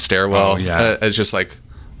he's on the stairwell. It's just like,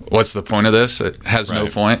 what's the point of this? It has no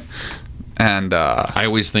point. And I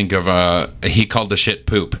always think of he called the shit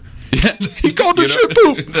poop. Yeah, he called the shit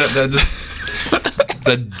poop. That's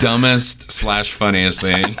the dumbest / funniest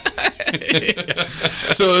thing.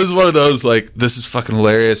 So it was one of those, like, this is fucking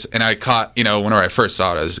hilarious. And I caught, whenever I first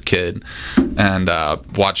saw it as a kid, and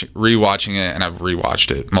rewatching it, and I've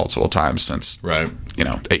rewatched it multiple times since,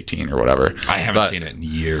 18 or whatever. I haven't seen it in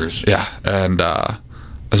years. Yeah, and I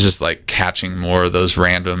was just like catching more of those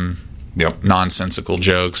random, nonsensical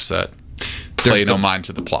jokes that play no mind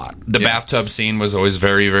to the plot. The bathtub scene was always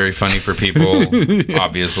very, very funny for people,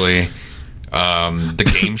 obviously.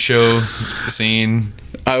 The game show scene.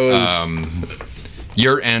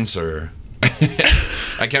 Your answer.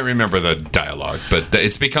 I can't remember the dialogue, but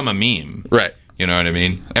it's become a meme. Right. You know what I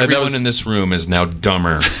mean? Everyone in this room is now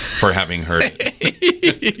dumber for having heard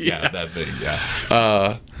it. That thing,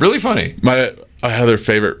 really funny. My other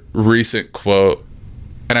favorite recent quote,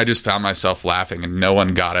 and I just found myself laughing and no one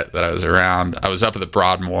got it that I was around. I was up at the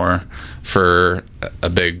Broadmoor for a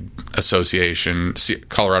big association,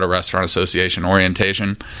 Colorado Restaurant Association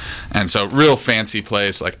orientation. And so real fancy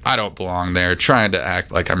place, like I don't belong there, trying to act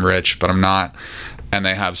like I'm rich, but I'm not. And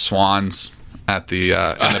they have swans at the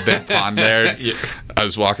in the big pond there. I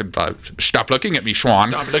was walking by, stop looking at me,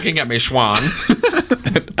 Swan. Stop looking at me, Swan.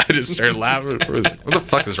 I just started laughing. What the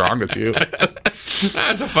fuck is wrong with you?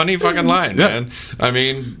 That's a funny fucking line, man. I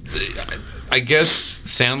mean, I guess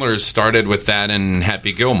Sandler started with that in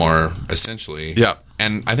Happy Gilmore, essentially. Yeah.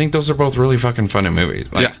 And I think those are both really fucking funny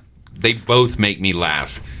movies. Like, they both make me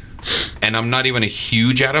laugh. And I'm not even a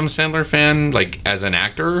huge Adam Sandler fan, like, as an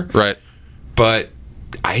actor. Right. But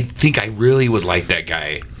I think I really would like that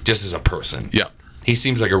guy just as a person. Yeah. He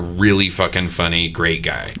seems like a really fucking funny, great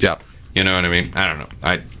guy. Yeah. You know what I mean? I don't know.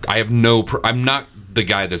 I have I'm not the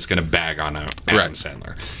guy that's going to bag on Adam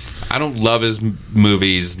Sandler. I don't love his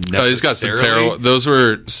movies necessarily. He's got some terrible. Those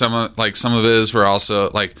were some of his were also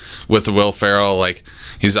like with the Will Ferrell. Like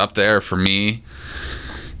he's up there for me,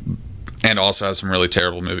 and also has some really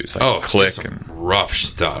terrible movies like Click and rough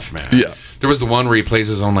stuff, man. Yeah, there was the one where he plays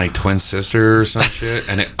his own like twin sister or some shit,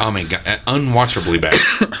 and it, oh my god, unwatchably bad,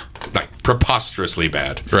 like preposterously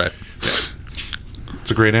bad. Right. Yeah.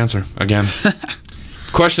 It's a great answer again.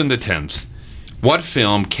 Question the 10th. What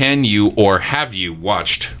film can you or have you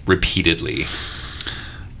watched repeatedly?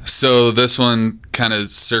 So this one kind of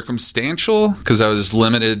circumstantial because I was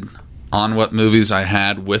limited on what movies I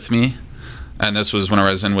had with me. And this was when I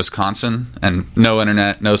was in Wisconsin and no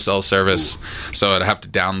internet, no cell service. Ooh. So I'd have to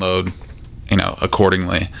download,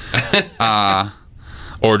 accordingly.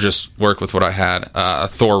 Or just work with what I had.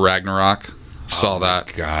 Thor Ragnarok. Saw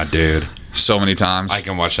that. God, dude. So many times. I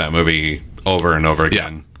can watch that movie over and over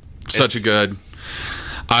again. Yeah. Such a good...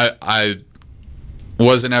 I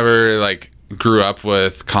wasn't ever like grew up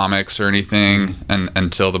with comics or anything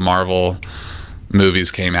until the Marvel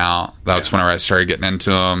movies came out. That's whenever I started getting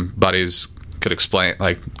into them. Buddies could explain,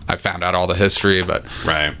 like I found out all the history, but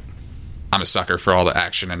I'm a sucker for all the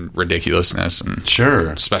action and ridiculousness and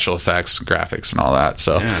special effects, and graphics, and all that.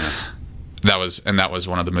 So that was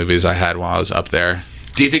one of the movies I had while I was up there.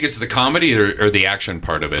 Do you think it's the comedy or the action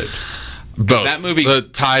part of it? Both. That movie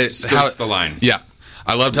skirts the line. Yeah.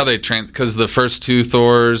 I loved how they because the first two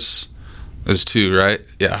Thors is 2, right?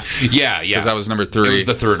 Yeah. Yeah. Because that was number 3. It was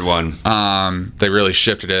the third one. They really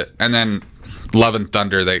shifted it. And then Love and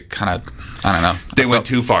Thunder, they kind of, I don't know. They went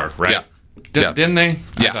too far, right? Yeah. Didn't they?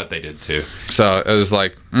 Yeah. I thought they did too. So it was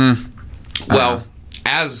like, Well,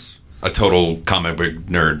 as a total comic book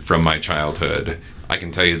nerd from my childhood, I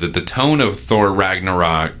can tell you that the tone of Thor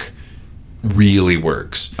Ragnarok really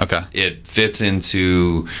works. Okay. It fits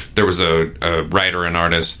into... There was a writer and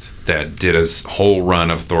artist that did a whole run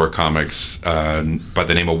of Thor comics by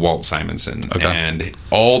the name of Walt Simonson. Okay. And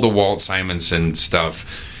all the Walt Simonson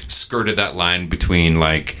stuff skirted that line between,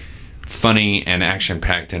 like, funny and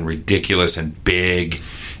action-packed and ridiculous and big.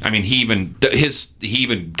 I mean, he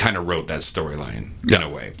even kind of wrote that storyline in a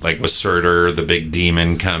way, like with Surtur, the big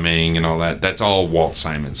demon coming and all that. That's all Walt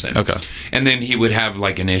Simonson. Okay. And then he would have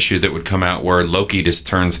like an issue that would come out where Loki just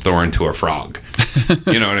turns Thor into a frog.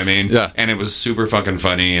 You know what I mean? Yeah. And it was super fucking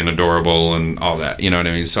funny and adorable and all that. You know what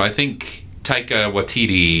I mean? So I think Taika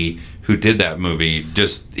Waititi, who did that movie,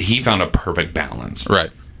 he found a perfect balance. Right.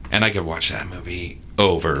 And I could watch that movie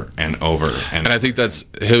over and over. And I think that's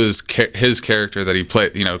his character that he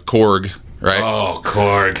played, Korg, right? Oh,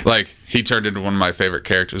 Korg. Like, he turned into one of my favorite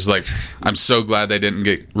characters. Like, I'm so glad they didn't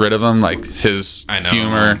get rid of him. Like, his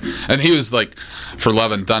humor. And he was, like, for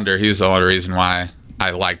Love and Thunder, he was the only reason why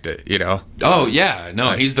I liked it, Oh, yeah.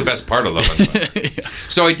 No, he's the best part of Love and Thunder. Yeah.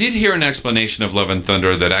 So I did hear an explanation of Love and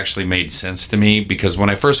Thunder that actually made sense to me, because when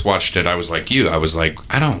I first watched it, I was like you. I was like,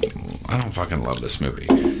 I don't fucking love this movie.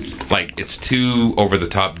 Like, it's too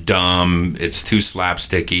over-the-top dumb. It's too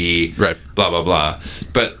slapsticky. Right. Blah, blah, blah.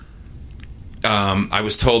 But I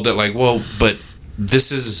was told that, like, well, but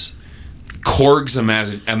this is Korg's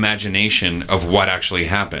imagination of what actually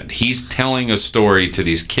happened. He's telling a story to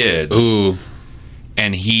these kids. Ooh.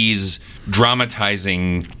 And he's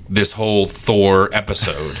dramatizing this whole Thor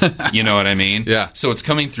episode. You know what I mean? Yeah. So it's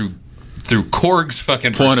coming through Korg's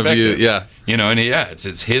fucking point perspective. of view, yeah. And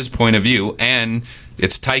it's his point of view, and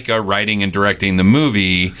it's Taika writing and directing the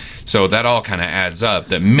movie, so that all kind of adds up.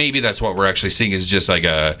 That maybe that's what we're actually seeing is just like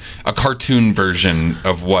a cartoon version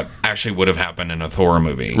of what actually would have happened in a Thor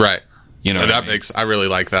movie. Right. I really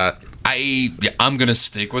like that. I'm gonna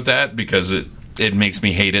stick with that because it makes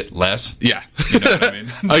me hate it less. Yeah. You know what I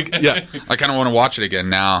mean? I kind of want to watch it again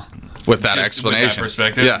now with that explanation. With that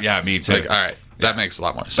perspective? Yeah, me too. Like, all right. That makes a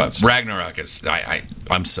lot more sense. But Ragnarok is...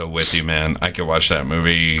 I'm so with you, man. I could watch that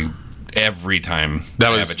movie every time I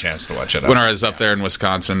have a chance to watch it. When I was up there in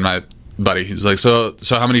Wisconsin, my buddy, he was like, so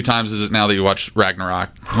how many times is it now that you watch Ragnarok?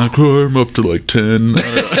 I'm like, I'm up to like 10.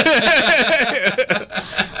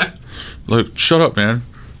 Like, shut up, man.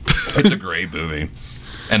 It's a great movie.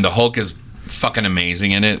 And the Hulk is fucking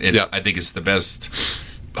amazing in it. I think it's the best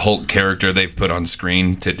Hulk character they've put on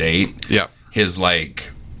screen to date. Yeah. His, like...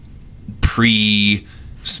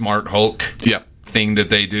 pre-Smart Hulk thing that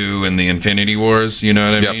they do in the Infinity Wars, you know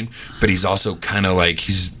what I mean? But he's also kind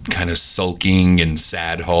of sulking and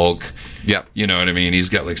sad Hulk. Yep. You know what I mean? He's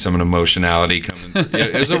got like some emotionality coming.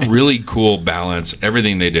 It was a really cool balance.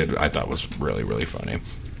 Everything they did I thought was really, really funny.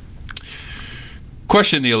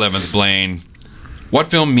 Question the 11th, Blaine. What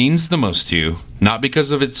film means the most to you? Not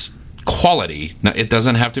because of its quality. It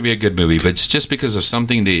doesn't have to be a good movie, but it's just because of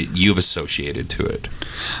something that you've associated to it.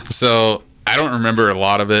 So I don't remember a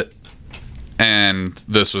lot of it, and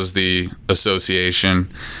this was the association.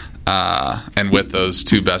 And with those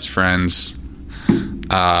two best friends,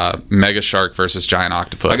 Mega Shark versus Giant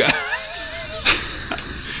Octopus.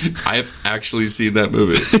 I've actually seen that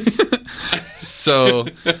movie. So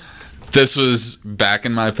this was back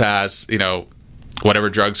in my past, whatever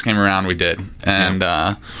drugs came around, we did. And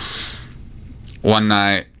one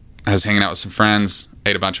night, I was hanging out with some friends,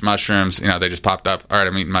 ate a bunch of mushrooms. They just popped up. All right,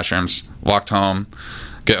 I'm eating mushrooms. Walked home.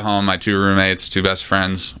 Get home, my two roommates, two best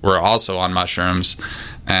friends, were also on mushrooms.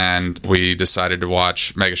 And we decided to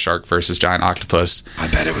watch Mega Shark versus Giant Octopus. I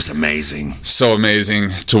bet it was amazing. So amazing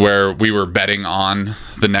to where we were betting on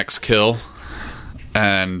the next kill.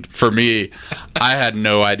 And for me, I had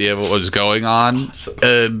no idea what was going on. Awesome.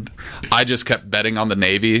 And I just kept betting on the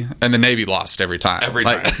Navy. And the Navy lost every time. Every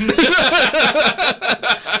time.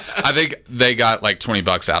 I think they got like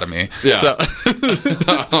 $20 out of me. Yeah. So,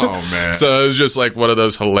 oh, man. So it was just like one of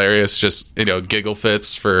those hilarious, just, giggle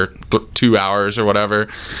fits for 2 hours or whatever.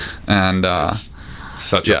 And that's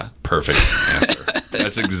such a perfect answer.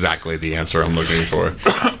 That's exactly the answer I'm looking for.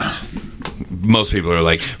 Most people are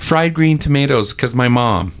like, fried green tomatoes because my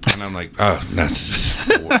mom. And I'm like, oh, that's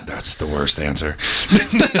the worst answer.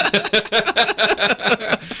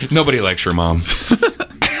 Nobody likes your mom.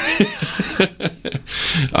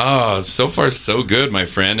 Oh, so far so good, my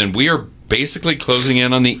friend. And we are basically closing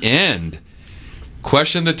in on the end.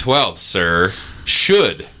 Question the 12th, sir.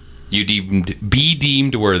 Should you be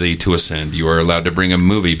deemed worthy to ascend, you are allowed to bring a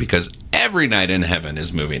movie because every night in heaven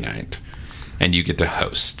is movie night. And you get to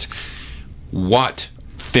host. What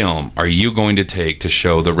film are you going to take to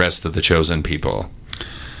show the rest of the chosen people?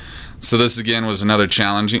 So this again was another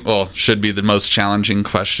challenging, should be the most challenging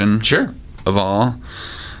question. Sure. Of all.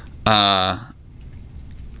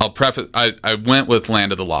 I'll preface. I went with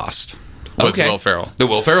Land of the Lost with Will Ferrell. The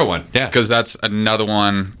Will Ferrell one, yeah. Because that's another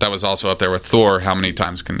one that was also up there with Thor. How many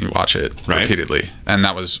times can you watch it repeatedly? And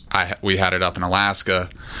that was we had it up in Alaska,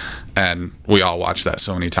 and we all watched that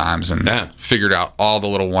so many times and figured out all the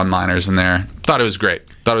little one-liners in there. Thought it was great.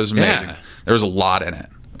 Thought it was amazing. Yeah. There was a lot in it.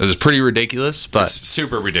 It was pretty ridiculous, but it's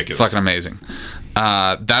super ridiculous. Fucking amazing.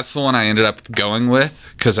 That's the one I ended up going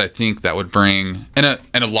with because I think that would bring in a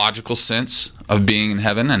logical sense of being in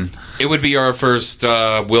heaven, and it would be our first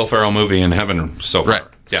Will Ferrell movie in heaven so far. Right.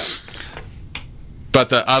 Yeah. But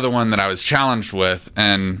the other one that I was challenged with,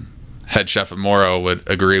 and head chef Morrow would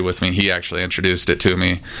agree with me. He actually introduced it to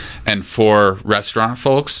me, and for restaurant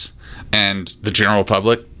folks and the general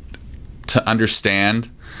public to understand,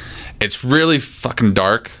 it's really fucking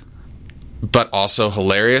dark, but also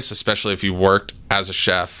hilarious, especially if you worked as a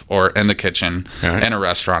chef or in the kitchen, in a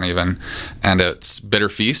restaurant even, and it's Bitter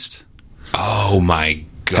Feast. Oh my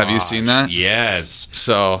god! Have you seen that? Yes.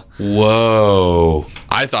 So, whoa!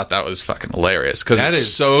 I thought that was fucking hilarious because it's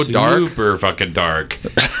so dark, super fucking dark.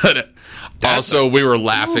 Also, we were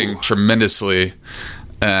laughing tremendously,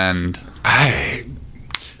 and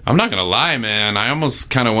I'm not gonna lie, man. I almost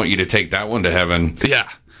kind of want you to take that one to heaven. Yeah,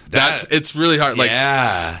 it's really hard. Like,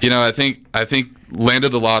 I think Land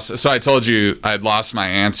of the Lost. So I told you I'd lost my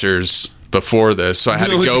answers before this, so I had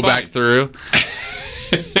to go back through.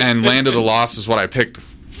 And Land of the Lost is what I picked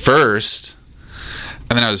first.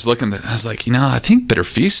 And then I was looking, I was like, I think Bitter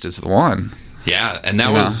Feast is the one. Yeah, and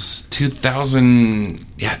that was 2010.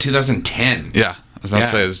 Yeah, I was about to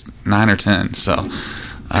say it was 9 or 10, so.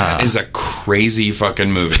 That is a crazy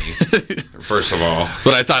fucking movie, first of all.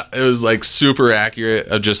 But I thought it was like super accurate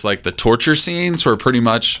of just like the torture scenes were pretty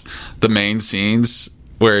much the main scenes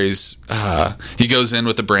where he goes in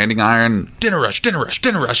with the branding iron, dinner rush.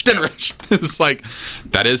 It's like,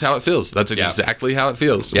 that is how it feels. That's exactly how it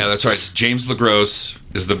feels. Yeah, that's right. James LaGrosse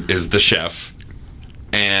is the chef,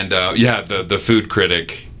 and the food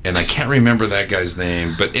critic, and I can't remember that guy's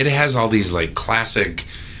name, but it has all these like classic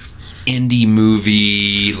indie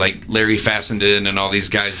movie, like Larry Fessenden and all these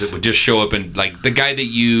guys that would just show up, and like the guy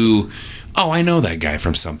that I know that guy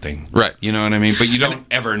from something, right? You know what I mean? But you don't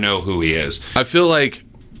ever know who he is. I feel like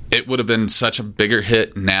it would have been such a bigger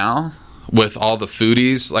hit now with all the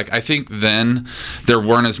foodies. Like, I think then there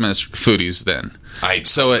weren't as many foodies then.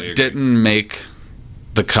 So it didn't make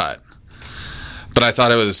the cut. But I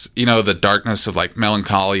thought it was, the darkness of like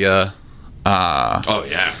Melancholia.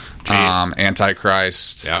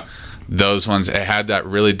 Antichrist. Yeah. Those ones, it had that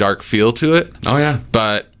really dark feel to it. Oh, yeah.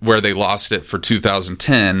 But where they lost it for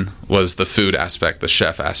 2010 was the food aspect, the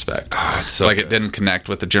chef aspect. Oh, it's so like good. It didn't connect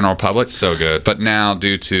with the general public. So good. But now,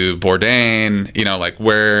 due to Bourdain, like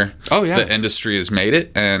where the industry has made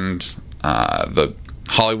it, and the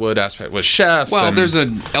Hollywood aspect with chef. Well, there's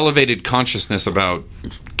an elevated consciousness about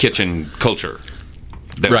kitchen culture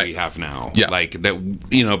that we have now. Yeah. Like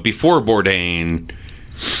that, before Bourdain,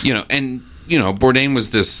 Bourdain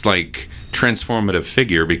was this like transformative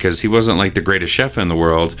figure because he wasn't like the greatest chef in the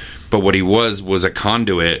world, but what he was a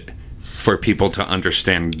conduit for people to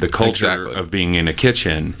understand the culture of being in a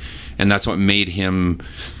kitchen, and that's what made him,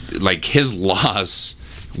 like, his loss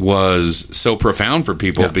was so profound for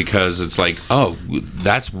people because it's like, oh,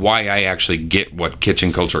 that's why I actually get what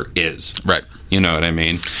kitchen culture is. Right. You know what I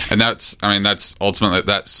mean? And that's ultimately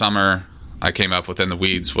that summer I came up with in the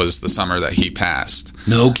weeds was the summer that he passed.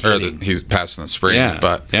 No kidding. He passed in the spring. Yeah.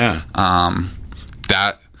 But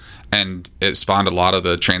that, and it spawned a lot of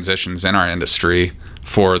the transitions in our industry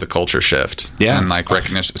for the culture shift. Yeah. And like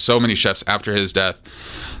recognition. So many chefs after his death,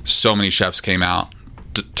 so many chefs came out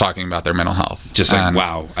talking about their mental health. Just like,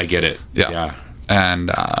 wow, I get it. Yeah. And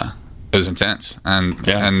it was intense. And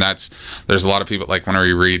there's a lot of people, like whenever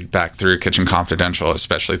you read back through Kitchen Confidential,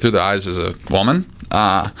 especially through the eyes as a woman,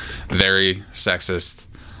 very sexist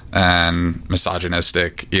and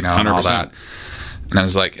misogynistic, and 100%. All that. And I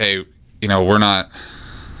was like, hey, we're not,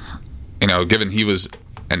 given he was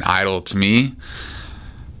an idol to me,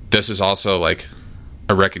 this is also like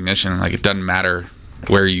a recognition. Like, it doesn't matter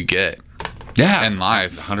where you get in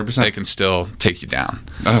life, 100%. They can still take you down.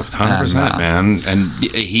 Oh, 100%, man. And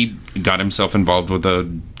he got himself involved with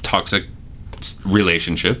a toxic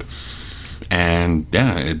relationship, and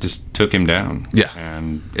it just took him down. Yeah.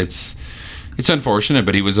 And it's unfortunate,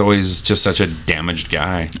 but he was always just such a damaged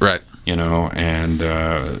guy. Right. And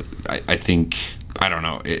I think, I don't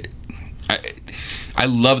know, I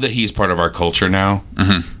love that he's part of our culture now.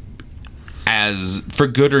 Mm-hmm. As for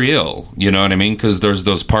good or ill, you know what I mean? Because there's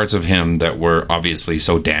those parts of him that were obviously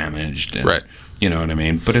so damaged. And, right. You know what I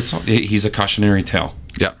mean? But he's a cautionary tale.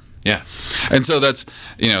 Yeah. Yeah. And so that's,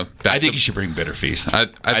 I think you should bring Bitter Feast. I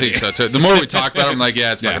think so too. The more we talk about it, I'm like,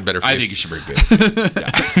 yeah, it's fucking Bitter Feast. I think you should bring Bitter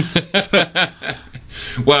Feast. Yeah.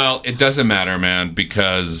 Well, it doesn't matter, man,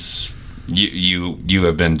 because you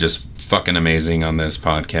have been just fucking amazing on this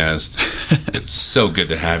podcast. It's so good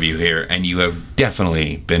to have you here, and you have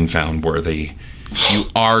definitely been found worthy. You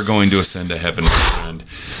are going to ascend to heaven, friend.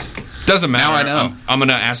 Doesn't matter. Now I know. I'm going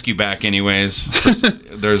to ask you back anyways.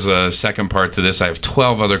 There's a second part to this. I have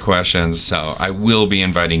 12 other questions, so I will be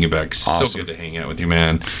inviting you back. Awesome. So good to hang out with you,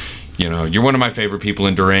 man. You're one of my favorite people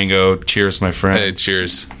in Durango. Cheers, my friend. Hey,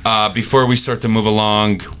 cheers. Before we start to move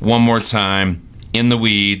along, one more time, In the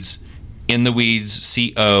Weeds,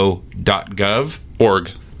 intheweedsco.gov.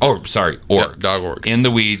 Org. Oh, sorry, org. Yep, .org.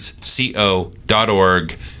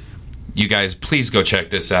 intheweedsco.org. You guys, please go check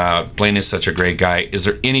this out. Blaine is such a great guy. Is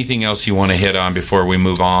there anything else you want to hit on before we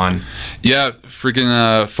move on? Yeah,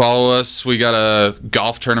 freaking follow us. We got a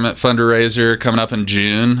golf tournament fundraiser coming up in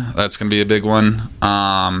June. That's going to be a big one.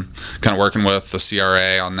 Kind of working with the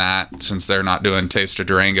CRA on that since they're not doing Taste of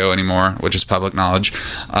Durango anymore, which is public knowledge.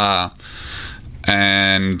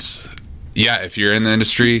 And yeah, if you're in the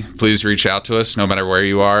industry, please reach out to us no matter where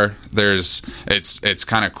you are. It's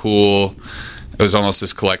kind of cool. It was almost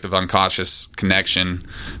this collective unconscious connection.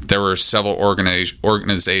 There were several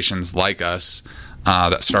organizations like us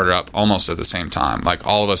that started up almost at the same time. Like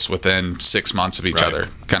all of us within 6 months of each other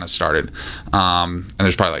kind of started. And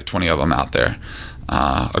there's probably like 20 of them out there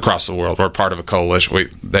across the world. We're part of a coalition.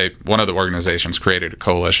 One of the organizations created a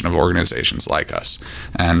coalition of organizations like us.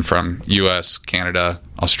 And from US, Canada,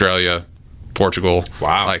 Australia, Portugal.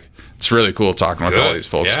 Wow. Like it's really cool talking with all these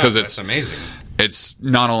folks. Yeah, that's amazing. It's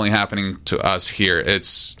not only happening to us here,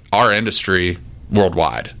 it's our industry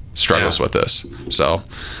worldwide struggles with this. So,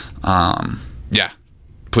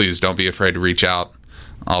 please don't be afraid to reach out.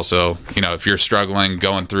 Also, if you're struggling,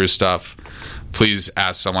 going through stuff, please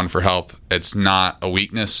ask someone for help. It's not a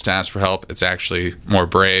weakness to ask for help. It's actually more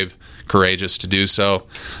brave, courageous to do so.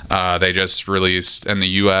 They just released in the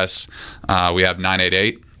U.S., we have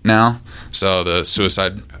 988 now. So the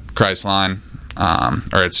suicide crisis line,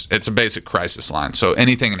 or it's a basic crisis line. So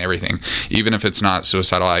anything and everything, even if it's not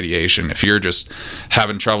suicidal ideation, if you're just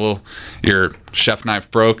having trouble, your chef knife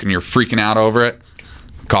broke and you're freaking out over it,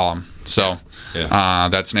 call them. So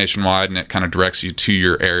that's nationwide, and it kind of directs you to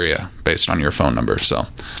your area based on your phone number. So,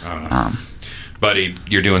 buddy,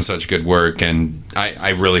 you're doing such good work, and I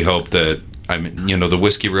really hope that the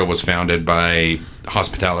Whiskey Reel was founded by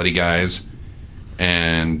hospitality guys,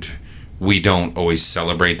 and we don't always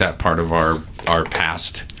celebrate that part of our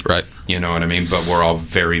past. Right. You know what I mean? But we're all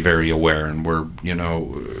very, very aware, and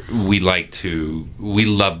we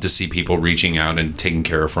love to see people reaching out and taking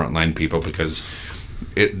care of frontline people, because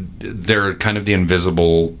they're kind of the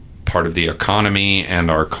invisible part of the economy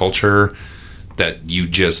and our culture that you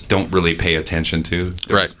just don't really pay attention to.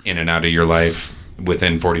 Right. In and out of your life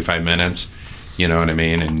within 45 minutes. You know what I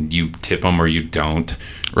mean? And you tip them or you don't.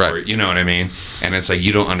 Right. Or, you know what I mean? And it's like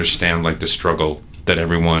you don't understand like the struggle that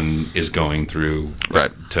everyone is going through.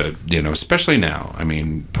 Right. To especially now. I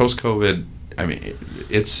mean, post-COVID,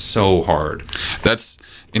 it's so hard. That's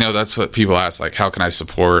what people ask, like, how can I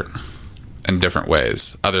support in different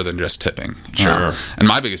ways other than just tipping? Sure. And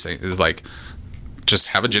my biggest thing is like, just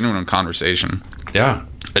have a genuine conversation. Yeah.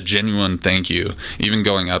 A genuine thank you. Even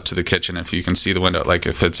going up to the kitchen, if you can see the window, like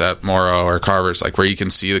if it's at Morrow or Carver's, like where you can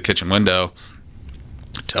see the kitchen window,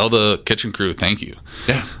 tell the kitchen crew thank you.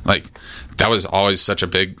 Yeah. Like that was always such a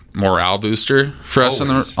big morale booster for us on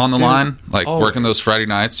the Dude, line. Like always. Working those Friday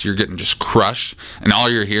nights, you're getting just crushed, and all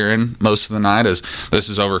you're hearing most of the night is this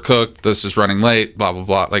is overcooked, this is running late, blah blah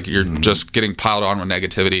blah. Like you're just getting piled on with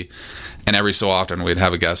negativity. And every so often we'd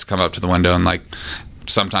have a guest come up to the window and like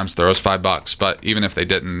sometimes throw us $5, but even if they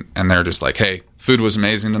didn't, and they're just like, hey, food was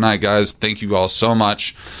amazing tonight, guys, thank you all so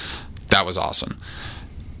much, that was awesome.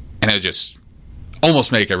 And it just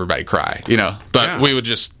almost make everybody cry, but we would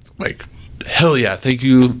just like, hell yeah, thank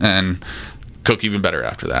you, and cook even better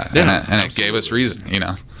after that. And it gave us reason.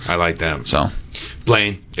 I like that. So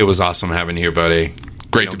Blaine, it was awesome having you here, buddy.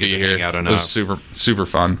 Great to be here. Out it was super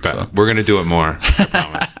fun. So. We're gonna do it more, I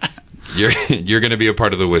promise. You're going to be a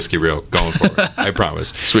part of the Whiskey Reel going forward. I promise.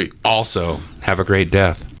 Sweet. Also, have a great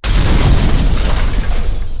death.